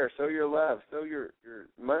your prayer. Sow your love. Sow your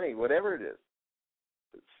money, whatever it is.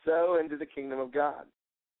 But sow into the kingdom of God.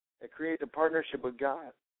 It creates a partnership with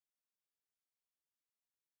God.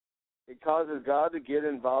 It causes God to get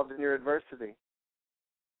involved in your adversity.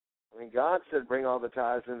 I mean, God said, bring all the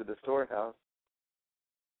tithes into the storehouse.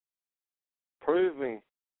 Prove me.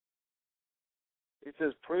 He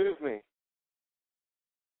says, prove me.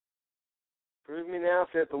 Prove me now,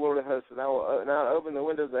 saith the Lord of hosts, and I will not open the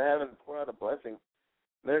windows of heaven and pour out a blessing.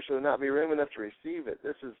 There shall not be room enough to receive it.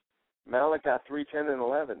 This is Malachi 3:10 and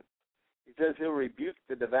 11. He says he'll rebuke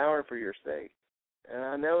the devourer for your sake. And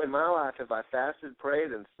I know in my life, if I fasted,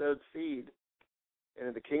 prayed, and sowed seed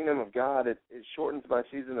into the kingdom of God, it shortens my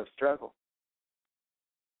season of struggle.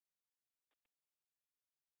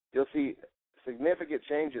 You'll see significant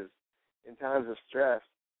changes in times of stress.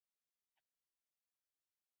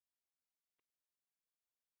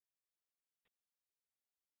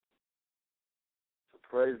 So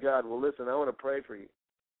praise God. Well, listen, I want to pray for you.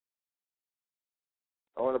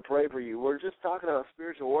 I want to pray for you. We're just talking about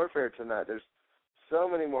spiritual warfare tonight. There's so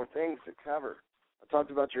many more things to cover. I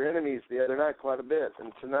talked about your enemies the other night quite a bit,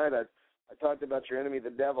 and tonight I talked about your enemy, the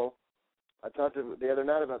devil. I talked the other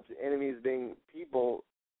night about the enemies being people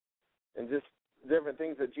and just different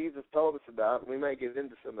things that Jesus told us about. We might get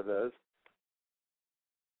into some of those.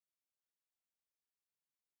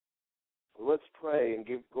 So let's pray and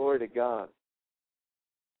give glory to God.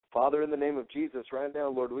 Father, in the name of Jesus, right now,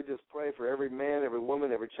 Lord, we just pray for every man, every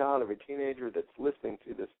woman, every child, every teenager that's listening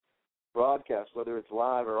to this broadcast, whether it's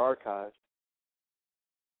live or archived.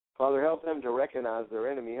 Father, help them to recognize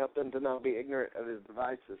their enemy. Help them to not be ignorant of his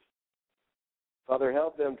devices. Father,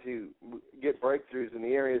 help them to get breakthroughs in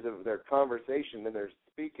the areas of their conversation and their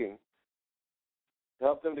speaking.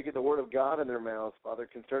 Help them to get the word of God in their mouths, Father,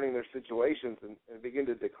 concerning their situations and begin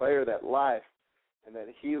to declare that life and that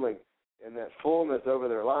healing and that fullness over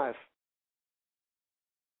their life.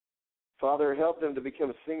 Father, help them to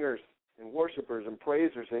become singers and worshipers and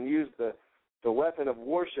praisers and use the weapon of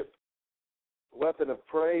worship, the weapon of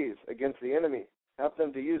praise against the enemy. Help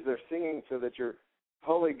them to use their singing so that your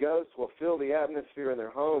Holy Ghost will fill the atmosphere in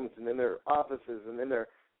their homes and in their offices and in their,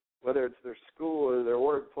 whether it's their school or their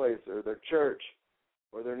workplace or their church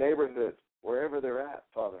or their neighborhood, wherever they're at,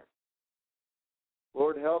 Father.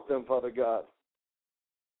 Lord, help them, Father God.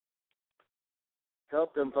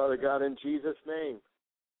 Help them, Father God, in Jesus' name.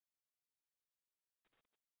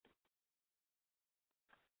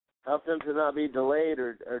 Help them to not be delayed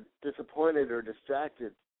or disappointed or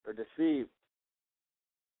distracted or deceived.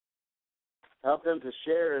 Help them to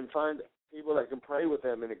share and find people that can pray with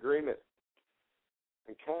them in agreement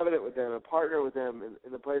and covenant with them and partner with them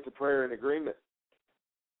in the place of prayer and agreement.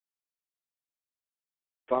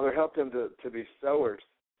 Father, help them to be sowers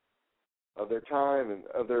of their time and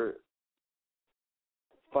of their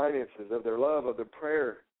finances, of their love, of their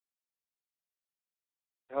prayer.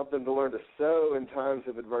 Help them to learn to sow in times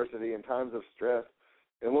of adversity, in times of stress.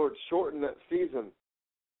 And Lord, shorten that season.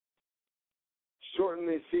 Shorten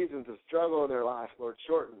these seasons of struggle in their life, Lord,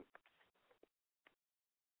 shorten.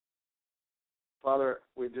 Father,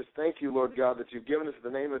 we just thank you, Lord God, that you've given us the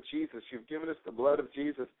name of Jesus. You've given us the blood of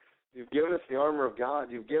Jesus. You've given us the armor of God.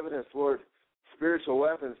 You've given us, Lord, spiritual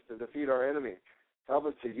weapons to defeat our enemy. Help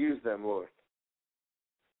us to use them, Lord.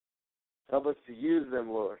 Help us to use them,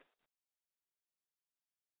 Lord.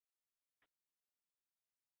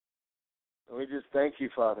 And we just thank you,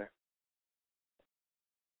 Father.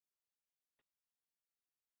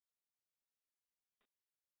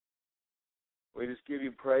 We just give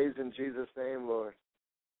you praise in Jesus' name, Lord,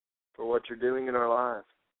 for what you're doing in our lives.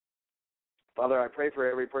 Father, I pray for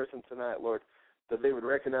every person tonight, Lord, that they would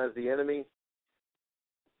recognize the enemy,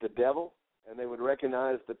 the devil, and they would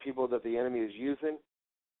recognize the people that the enemy is using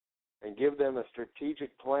and give them a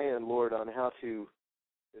strategic plan, Lord, on how to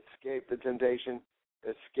escape the temptation,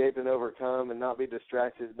 escape and overcome, and not be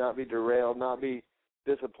distracted, not be derailed, not be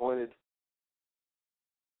disappointed.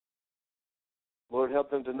 Lord,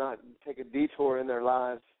 help them to not take a detour in their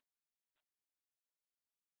lives.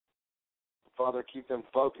 Father, keep them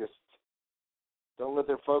focused. Don't let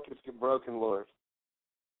their focus get broken, Lord.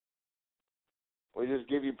 We just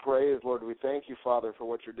give you praise, Lord. We thank you, Father, for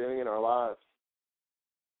what you're doing in our lives.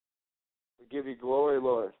 We give you glory,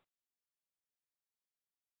 Lord.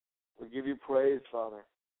 We give you praise, Father.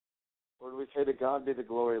 Lord, we say to God be the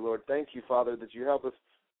glory, Lord. Thank you, Father, that you help us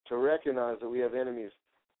to recognize that we have enemies.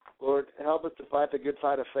 Lord, help us to fight the good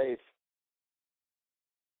fight of faith.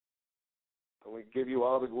 And we give you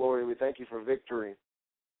all the glory. We thank you for victory.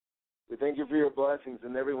 We thank you for your blessings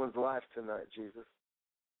in everyone's life tonight, Jesus.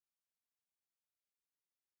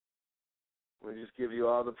 We just give you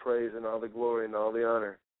all the praise and all the glory and all the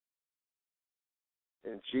honor.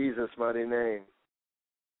 In Jesus' mighty name.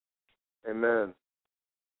 Amen.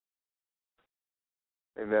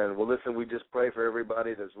 Amen. Well, listen, we just pray for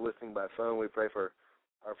everybody that's listening by phone. We pray for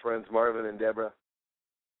our friends Marvin and Deborah.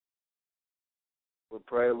 We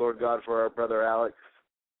pray, Lord God, for our brother Alex.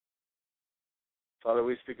 Father,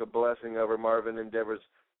 we speak a blessing over Marvin and Deborah's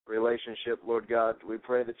relationship, Lord God. We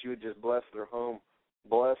pray that you would just bless their home,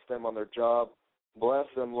 bless them on their job, bless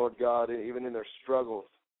them, Lord God, even in their struggles.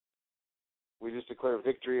 We just declare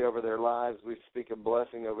victory over their lives. We speak a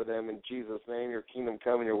blessing over them in Jesus' name. Your kingdom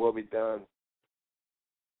come and your will be done.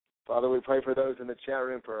 Father, we pray for those in the chat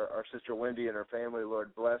room, for our sister Wendy and her family,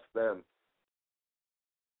 Lord. Bless them.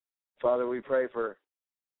 Father, we pray for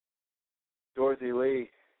Dorothy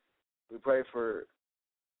Lee. We pray for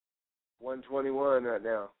 121 right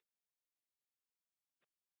now.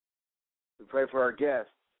 We pray for our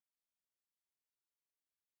guests.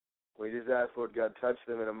 We just ask, Lord God, touch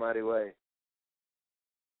them in a mighty way.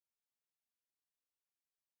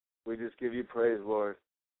 We just give you praise, Lord.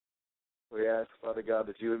 We ask, Father God,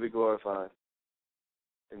 that you would be glorified.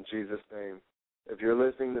 In Jesus' name. If you're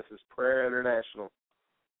listening, this is Prayer International.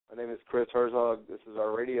 My name is Chris Herzog. This is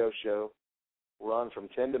our radio show. We're on from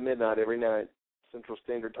 10 to midnight every night, Central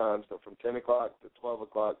Standard Time, so from 10 o'clock to 12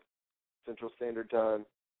 o'clock Central Standard Time.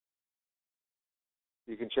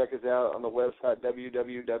 You can check us out on the website,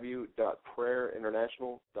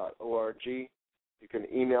 www.prayerinternational.org. You can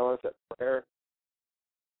email us at prayer,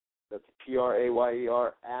 that's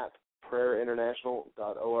Prayer, at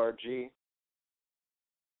prayerinternational.org.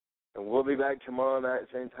 And we'll be back tomorrow night,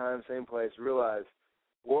 same time, same place. Realize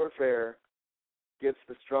warfare gets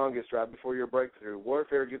the strongest right before your breakthrough.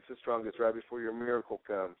 Warfare gets the strongest right before your miracle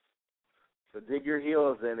comes. So dig your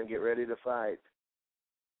heels in and get ready to fight.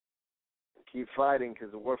 Keep fighting,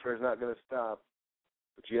 because the warfare is not going to stop.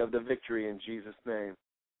 But you have the victory in Jesus' name.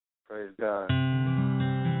 Praise God.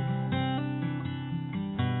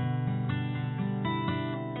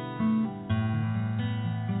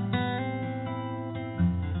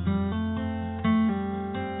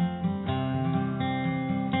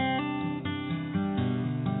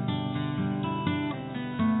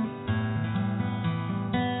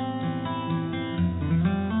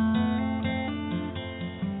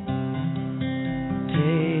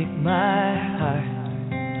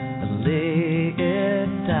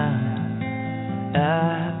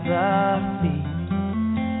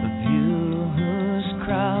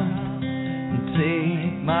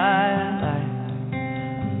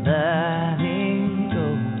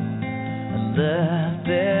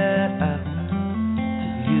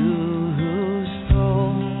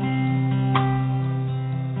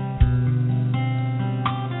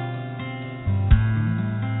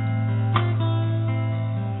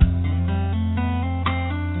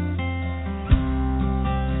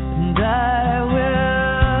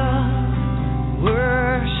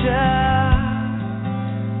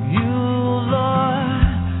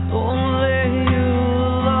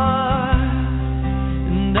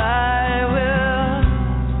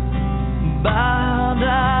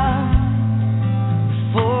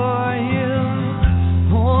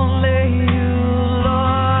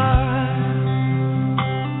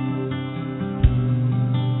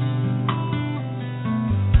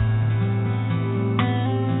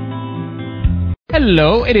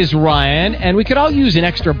 Hello, it is Ryan, and we could all use an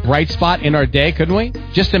extra bright spot in our day, couldn't we?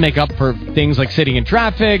 Just to make up for things like sitting in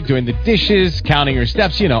traffic, doing the dishes, counting your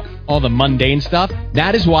steps, you know, all the mundane stuff.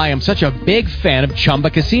 That is why I'm such a big fan of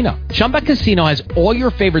Chumba Casino. Chumba Casino has all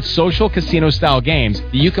your favorite social casino-style games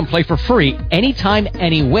that you can play for free anytime,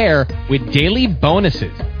 anywhere with daily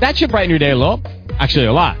bonuses. That should brighten your day a little. Actually,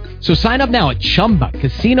 a lot. So sign up now at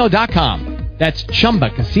ChumbaCasino.com. That's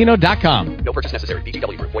ChumbaCasino.com. No purchase necessary.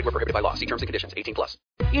 VGW Group. Void where prohibited by law. See terms and conditions. 18+.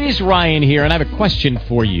 It is Ryan here, and I have a question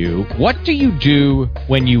for you. What do you do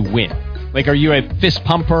when you win? Like, are you a fist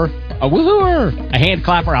pumper, a woohooer, a hand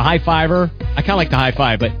clapper, a high fiver? I kind of like the high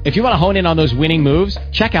five, but if you want to hone in on those winning moves,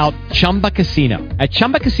 check out Chumba Casino. At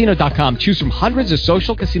ChumbaCasino.com, choose from hundreds of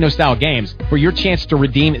social casino-style games for your chance to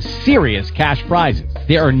redeem serious cash prizes.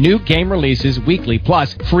 There are new game releases weekly,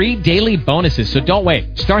 plus free daily bonuses, so don't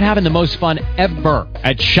wait. Start having the most fun ever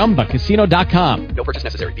at ChumbaCasino.com. No purchase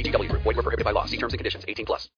necessary. VGW Group. Void where prohibited by law. See terms and conditions. 18+.